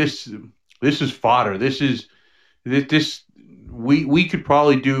 this is fodder. This we could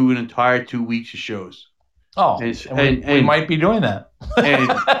probably do an entire 2 weeks of shows. Oh, and we might be doing that.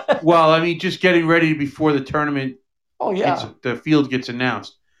 And well, I mean, just getting ready before the tournament. Oh yeah, the field gets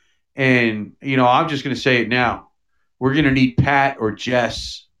announced, and I'm just going to say it now. We're going to need Pat or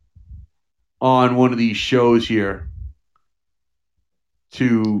Jess on one of these shows here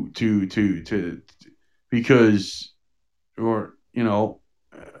to because, or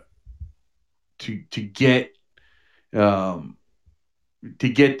to get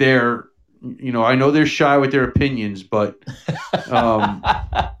their, I know they're shy with their opinions, but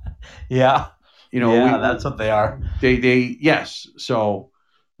yeah, that's what they are. They yes. So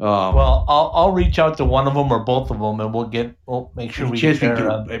well, I'll reach out to one of them or both of them, and we'll make sure we get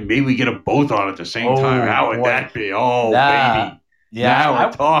there. Maybe we get them both on at the same time. How would that be? Oh, baby. Yeah, now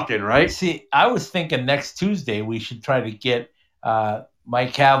we're talking, right? See, I was thinking next Tuesday we should try to get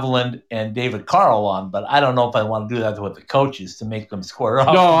Mike Haviland and David Carl on, but I don't know if I want to do that with the coaches to make them square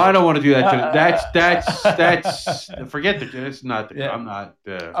up. No, I don't want to do that. That's forget the. It's not. Yeah. I'm not.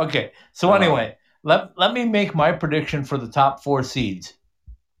 Okay, so anyway, let me make my prediction for the top 4 seeds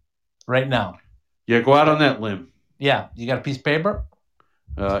right now. Yeah, go out on that limb. Yeah, you got a piece of paper?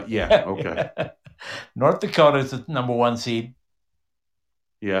 Yeah. Okay. North Dakota is the number 1 seed.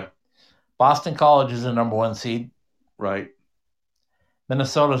 Yeah. Boston College is the number 1 seed. Right.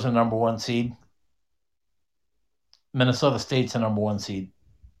 Minnesota's the number 1 seed. Minnesota State's the number 1 seed.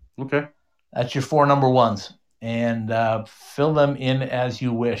 Okay. That's your 4 number 1s. And fill them in as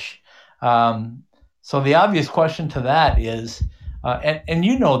you wish. So the obvious question to that is, and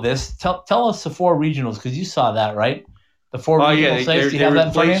you know this, tell us the 4 regionals, because you saw that, right? The 4 regional states. Do you have that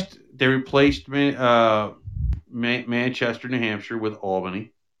in front of you? They replaced Manchester, New Hampshire with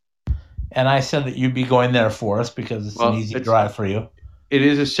Albany. And I said that you'd be going there for us because it's an easy drive for you. It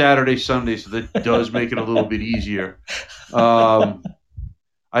is a Saturday, Sunday, so that does make it a little bit easier. I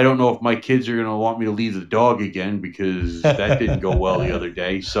don't know if my kids are going to want me to leave the dog again because that didn't go well the other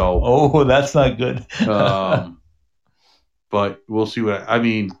day. So, that's not good. But we'll see I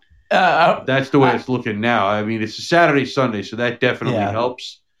mean. That's the way it's looking now. I mean, it's a Saturday, Sunday, so that definitely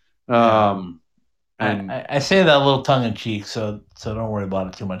helps. And I say that a little tongue in cheek, so don't worry about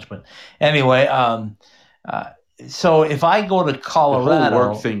it too much. But anyway, so if I go to Colorado, the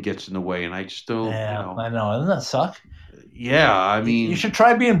whole work thing gets in the way, and I just don't. Yeah, I know. Doesn't that suck? Yeah, I mean, you should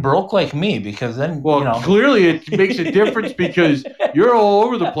try being broke like me because then. Well, clearly it makes a difference because you're all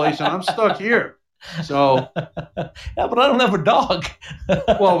over the place and I'm stuck here. So. Yeah, but I don't have a dog.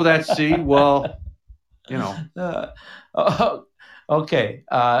 Well, Okay,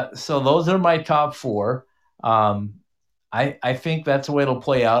 so those are my top 4. I think that's the way it'll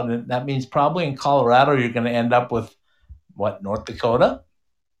play out, and that means probably in Colorado you're going to end up with North Dakota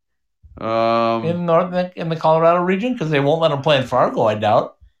in the Colorado region, because they won't let them play in Fargo, I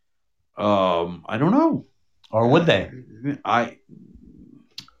doubt. I don't know, or would they? I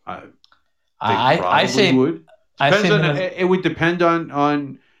say would. It would depend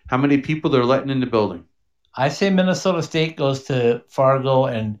on how many people they're letting in the building. I say Minnesota State goes to Fargo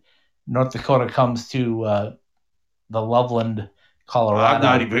and North Dakota comes to the Loveland, Colorado.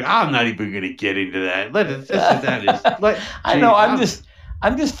 I'm not even going to get into that. I know. I'm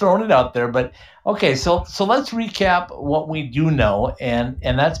just throwing it out there. But okay, so let's recap what we do know, and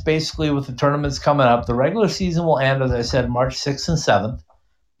that's basically with the tournaments coming up. The regular season will end, as I said, March 6th and 7th.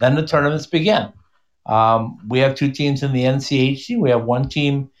 Then the tournaments begin. We have 2 teams in the NCHC. We have 1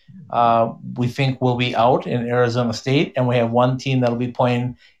 team we think will be out in Arizona State, and we have 1 team that'll be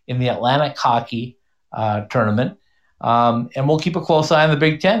playing in the Atlantic Hockey tournament. And we'll keep a close eye on the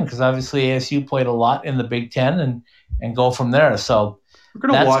Big Ten because obviously ASU played a lot in the Big Ten and go from there. So we're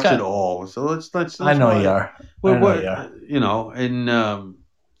going to watch it all. So let's I know you are.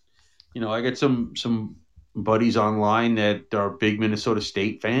 I got some buddies online that are big Minnesota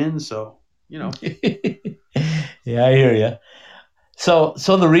State fans. So, Yeah, I hear you. So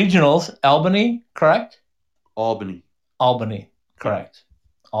the regionals, Albany, correct? Albany, correct.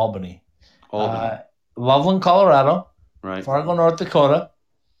 Albany. Loveland, Colorado. Right. Fargo, North Dakota.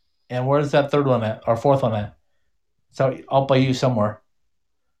 And where's that 3rd one at? Or 4th one at? So out by you somewhere.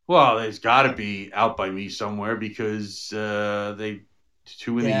 Well, there's got to be out by me somewhere because they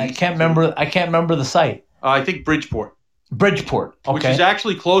 2 in the I East. can't remember. I can't remember the site. I think Bridgeport. Bridgeport, okay. Which is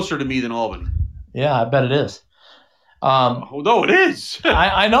actually closer to me than Albany. Yeah, I bet it is. No, it is.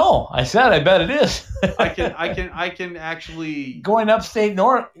 I know. I said I bet it is. I can actually going upstate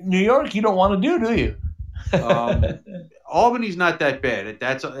New York. You don't want to do you? Albany's not that bad.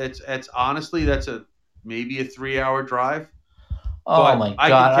 It's honestly maybe a 3-hour drive. Oh my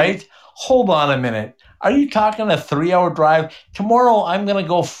God! Hold on a minute. Are you talking a 3-hour drive? Tomorrow I'm going to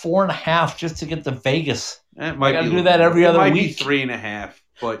go 4.5 just to get to Vegas. It might I got to do that every other week. It might be 3.5,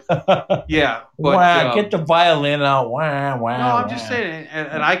 but yeah. But, get the violin out. Wow. No, I'm just saying,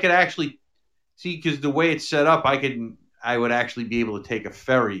 and I could actually see because the way it's set up, I would actually be able to take a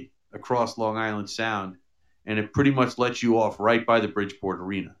ferry across Long Island Sound, and it pretty much lets you off right by the Bridgeport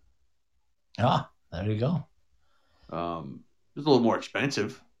Arena. Ah, there you go. It's a little more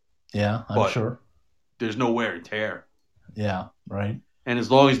expensive. Yeah, I'm sure. There's no wear and tear. Yeah, right. And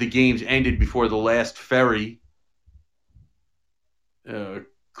as long as the games ended before the last ferry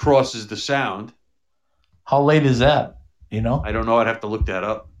crosses the Sound. How late is that? You know? I don't know. I'd have to look that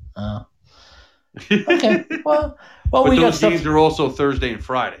up. Okay. Well, but we those games are also Thursday and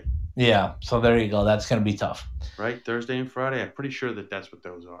Friday. Yeah. So there you go. That's going to be tough. Right? Thursday and Friday? I'm pretty sure that's what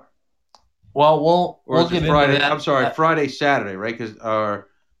those are. Well, we'll get Friday. into that. I'm sorry, Friday, Saturday, right? Because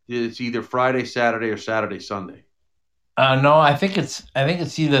it's either Friday, Saturday, or Saturday, Sunday. No, I think it's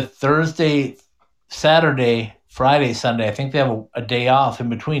either Thursday, Saturday, Friday, Sunday. I think they have a day off in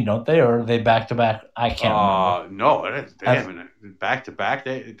between, don't they? Or are they back to back? I can't remember. No, they haven't back to back.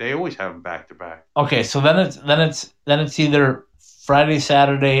 They always have them back to back. Okay, so then it's either Friday,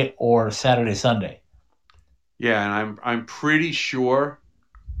 Saturday, or Saturday, Sunday. Yeah, and I'm pretty sure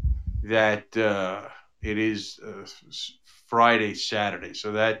that it is Friday, Saturday.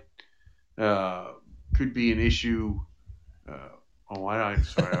 So that could be an issue.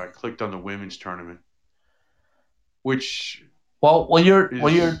 I clicked on the women's tournament, which while you're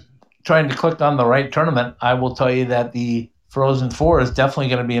trying to click on the right tournament, I will tell you that the Frozen Four is definitely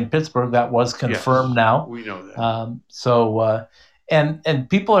going to be in Pittsburgh. That was confirmed now. We know that. And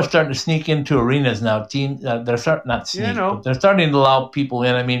people are starting to sneak into arenas now. They're starting not sneak, but they're starting to allow people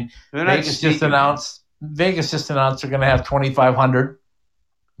in. I mean, Vegas just announced they're going to have 2,500.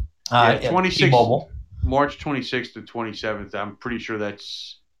 26 March 26th to 27th. I'm pretty sure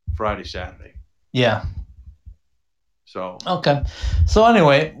that's Friday, Saturday. Yeah. So okay. So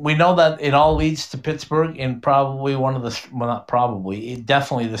anyway, we know that it all leads to Pittsburgh in probably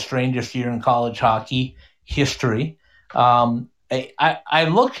definitely the strangest year in college hockey history. I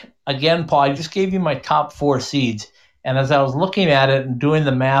look again, Paul. I just gave you my top 4 seeds, and as I was looking at it and doing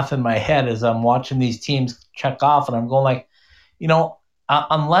the math in my head as I'm watching these teams check off, and I'm going like,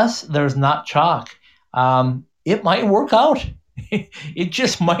 unless there's not chalk, it might work out. It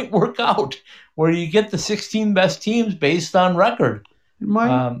just might work out where you get the 16 best teams based on record. It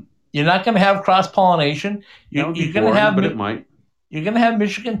might. You're not going to have cross pollination. You're going to have, but it might. You're going to have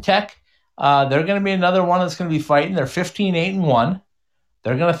Michigan Tech. They're going to be another one that's going to be fighting. They're 15-8-1.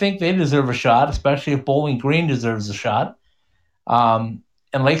 They're going to think they deserve a shot, especially if Bowling Green deserves a shot. And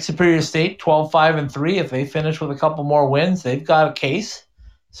Lake Superior State, 12-5-3. If they finish with a couple more wins, they've got a case.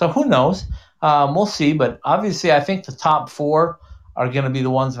 So who knows? We'll see. But obviously, I think the top 4 are going to be the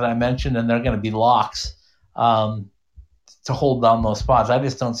ones that I mentioned, and they're going to be locks to hold down those spots. I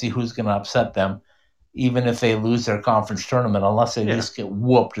just don't see who's going to upset them, even if they lose their conference tournament, unless they just get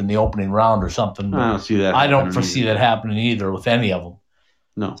whooped in the opening round or something. I don't see that. I don't foresee that happening either with any of them.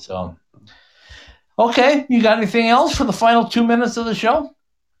 No. So, okay, you got anything else for the final 2 minutes of the show?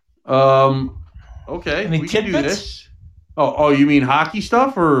 Okay, any we tidbits? Can do this. Oh, you mean hockey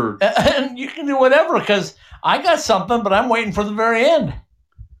stuff, or you can do whatever because I got something, but I'm waiting for the very end.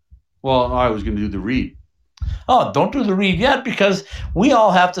 Well, I was going to do the read. Oh, don't do the read yet because we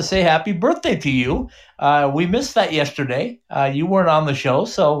all have to say happy birthday to you. We missed that yesterday. You weren't on the show,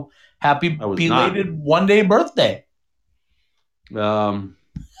 so happy belated one-day birthday.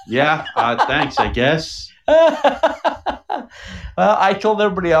 Yeah, thanks, I guess. Well, I told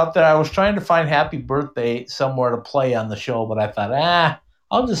everybody out there I was trying to find happy birthday somewhere to play on the show, but I thought,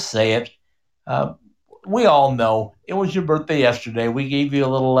 I'll just say it. We all know it was your birthday yesterday. We gave you a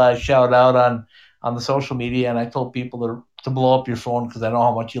little shout out on the social media, and I told people to blow up your phone because I know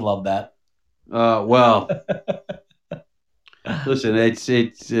how much you love that. Well, listen, it's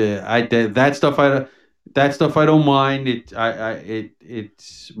that stuff I don't mind.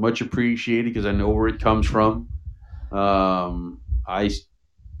 It's much appreciated because I know where it comes from. I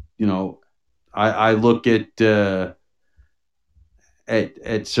look at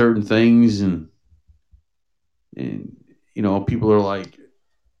at certain things, and people are like,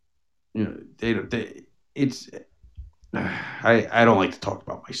 it's. I don't like to talk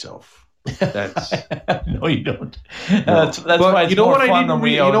about myself. That's no, you don't. No. That's why it's more fun than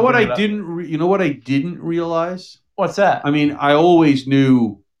we. You know what I didn't realize? What's that? I mean, I always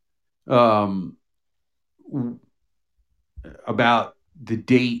knew about the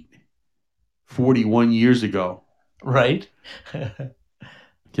date 41 years ago. Right.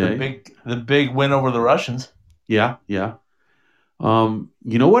 Okay. The big win over the Russians. Yeah. You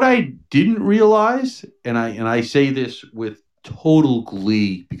know what I didn't realize, and I say this with total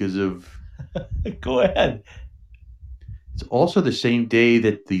glee because of. Go ahead. It's also the same day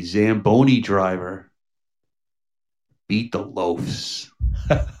that the Zamboni driver beat the Loafs.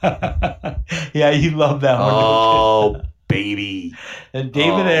 Yeah, you love that one. Oh, baby. And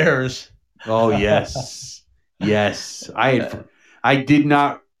David Ayers. Oh, yes. Yes. I did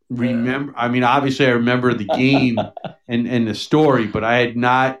not remember. I mean, obviously I remember the game and the story, but it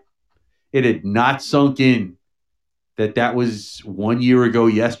had not sunk in that was 1 year ago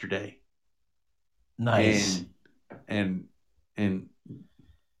yesterday. Nice. And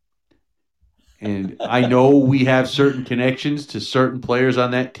I know we have certain connections to certain players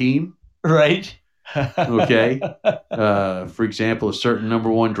on that team. Right. Okay. For example, a certain number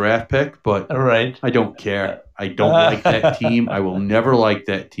 1 draft pick, but right. I don't care. I don't like that team. I will never like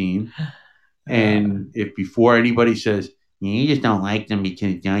that team. And if before anybody says, you just don't like them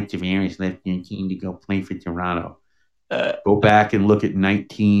because John Tavares left your team to go play for Toronto, go back and look at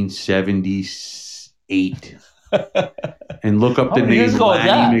 1978 and look up the name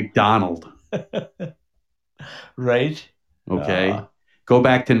Lanny McDonald. Right. Okay. Go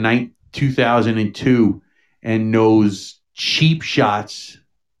back to 2002 and those cheap shots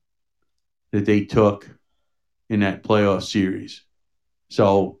that they took in that playoff series.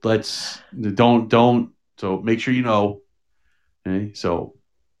 So so make sure you know. Okay. So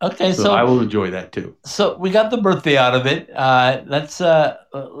I will enjoy that too. So we got the birthday out of it. Let's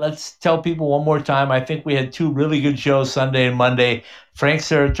tell people one more time. I think we had 2 really good shows Sunday and Monday. Frank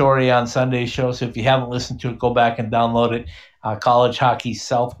Serratori on Sunday's show. So if you haven't listened to it, go back and download it. College Hockey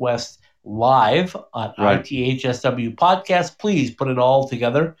Southwest live on ITHSW podcast. Please put it all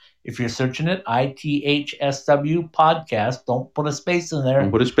together. If you're searching it, ITHSW podcast. Don't put a space in there.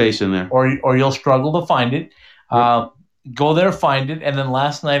 Don't put a space in there, or you'll struggle to find it. Yep. Go there, find it. And then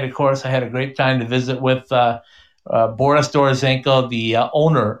last night, of course, I had a great time to visit with Boris Dorozenko, the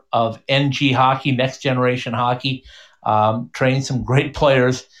owner of NG Hockey, Next Generation Hockey. Trained some great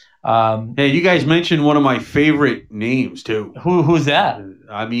players. Hey, you guys mentioned one of my favorite names too. Who's that?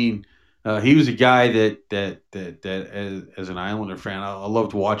 I mean, he was a guy that as an Islander fan, I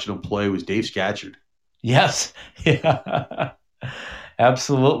loved watching him play. Was Dave Scatchard? Yes, yeah,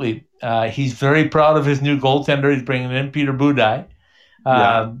 absolutely. He's very proud of his new goaltender. He's bringing in Peter Budaj.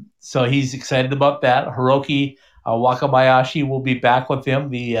 So he's excited about that. Hiroki Wakabayashi will be back with him,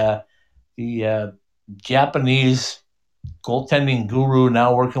 the Japanese goaltending guru,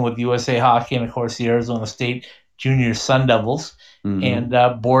 now working with USA Hockey and, of course, the Arizona State Junior Sun Devils. Mm-hmm.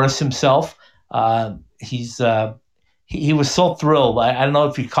 And Boris himself, he was so thrilled. I don't know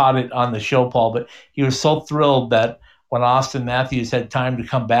if you caught it on the show, Paul, but he was so thrilled that when Austin Matthews had time to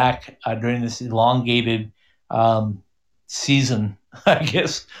come back during this elongated season, I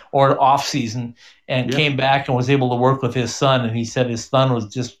guess, or off season, and came back and was able to work with his son. And he said his son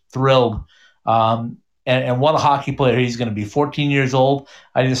was just thrilled. And what a hockey player he's going to be. 14 years old.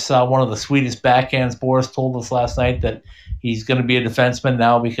 I just saw one of the sweetest backhands. Boris told us last night that he's going to be a defenseman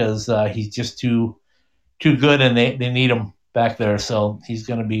now because he's just too good, and they need him back there. So he's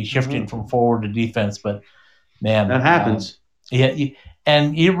going to be shifting from forward to defense. But man, that happens.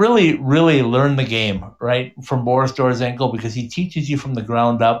 And you really, really learn the game, right, from Boris Dorozenko, because he teaches you from the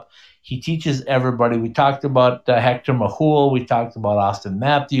ground up. He teaches everybody. We talked about Hector Mahul. We talked about Austin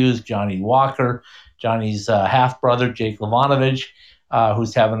Matthews, Johnny Walker, Johnny's half-brother, Jake Lavanovich,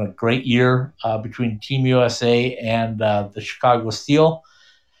 who's having a great year between Team USA and the Chicago Steel.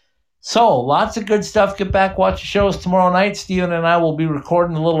 So lots of good stuff. Get back, watch the shows tomorrow night. Steven and I will be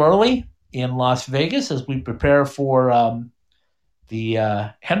recording a little early in Las Vegas as we prepare for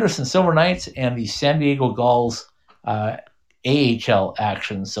the Henderson Silver Knights and the San Diego Gulls AHL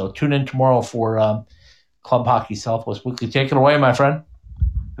action. So tune in tomorrow for Club Hockey Southwest Weekly. Take it away, my friend.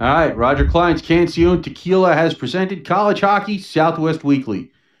 All right. Roger Klein's Cancion Tequila has presented College Hockey Southwest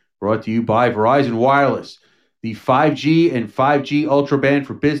Weekly, brought to you by Verizon Wireless, the 5G and 5G Ultra Band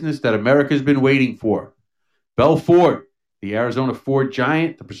for business that America's been waiting for. Bell Ford, the Arizona Ford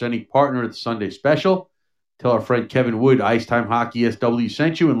Giant, the presenting partner of the Sunday Special. Tell our friend Kevin Wood, Ice Time Hockey SW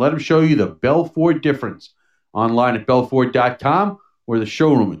sent you, and let him show you the Belford difference. Online at Belford.com or the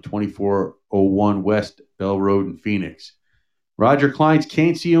showroom at 2401 West Bell Road in Phoenix. Roger Klein's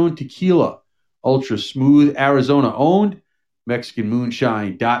Cancion Tequila, ultra smooth Arizona owned,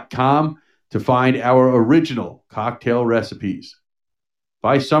 MexicanMoonshine.com to find our original cocktail recipes.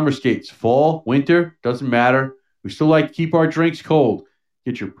 Buy summer skates, fall, winter, doesn't matter. We still like to keep our drinks cold.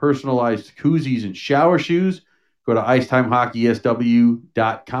 Get your personalized koozies and shower shoes. Go to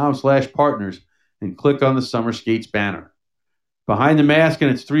IcetimeHockeySW.com/partners and click on the Summer Skates banner. Behind the Mask and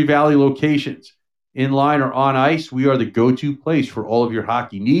its 3 Valley locations, in line or on ice, we are the go-to place for all of your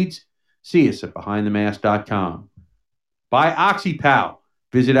hockey needs. See us at BehindTheMask.com. Buy OxyPow.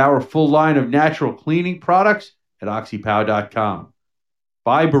 Visit our full line of natural cleaning products at OxyPow.com.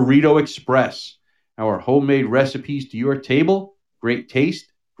 Buy Burrito Express. Our homemade recipes to your table. Great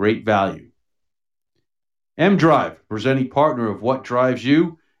taste, great value. M-Drive, presenting partner of What Drives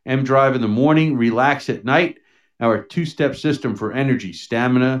You. M-Drive in the morning, relax at night. Our 2-step system for energy,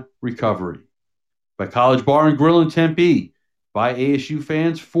 stamina, recovery. By College Bar and Grill in Tempe. By ASU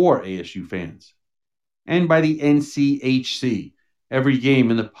fans for ASU fans. And by the NCHC. Every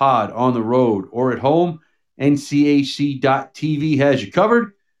game in the pod, on the road, or at home, NCHC.TV has you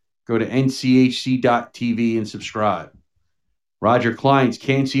covered. Go to NCHC.TV and subscribe. Roger Klein's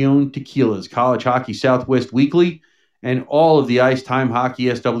Cancion Tequila's College Hockey Southwest Weekly and all of the Ice Time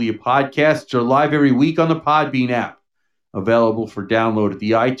Hockey SW podcasts are live every week on the Podbean app. Available for download at the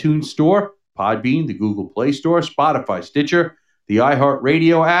iTunes Store, Podbean, the Google Play Store, Spotify, Stitcher, the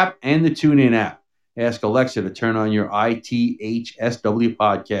iHeartRadio app, and the TuneIn app. Ask Alexa to turn on your ITHSW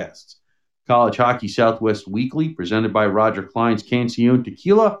podcasts. College Hockey Southwest Weekly, presented by Roger Klein's Cancion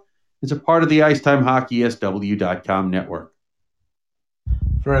Tequila, is a part of the IcetimeHockeySW.com network.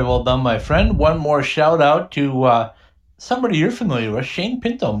 Very well done, my friend. One more shout out to somebody you're familiar with, Shane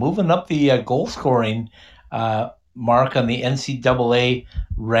Pinto, moving up the goal scoring mark on the NCAA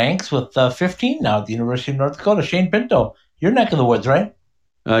ranks with 15 now at the University of North Dakota. Shane Pinto, your neck of the woods, right?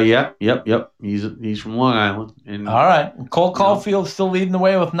 Yep. He's from Long Island. And, all right. Cole Caulfield still leading the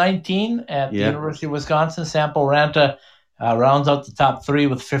way with 19 at the University of Wisconsin. Sampo Ranta rounds out the top 3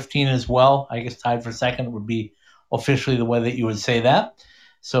 with 15 as well. I guess tied for second would be officially the way that you would say that.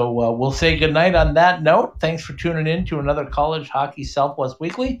 So we'll say goodnight on that note. Thanks for tuning in to another College Hockey Southwest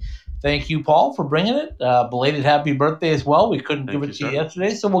Weekly. Thank you, Paul, for bringing it. Belated happy birthday as well. We couldn't give it to you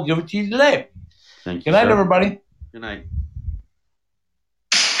yesterday, so we'll give it to you today. Thank you. Good night, everybody. Good night.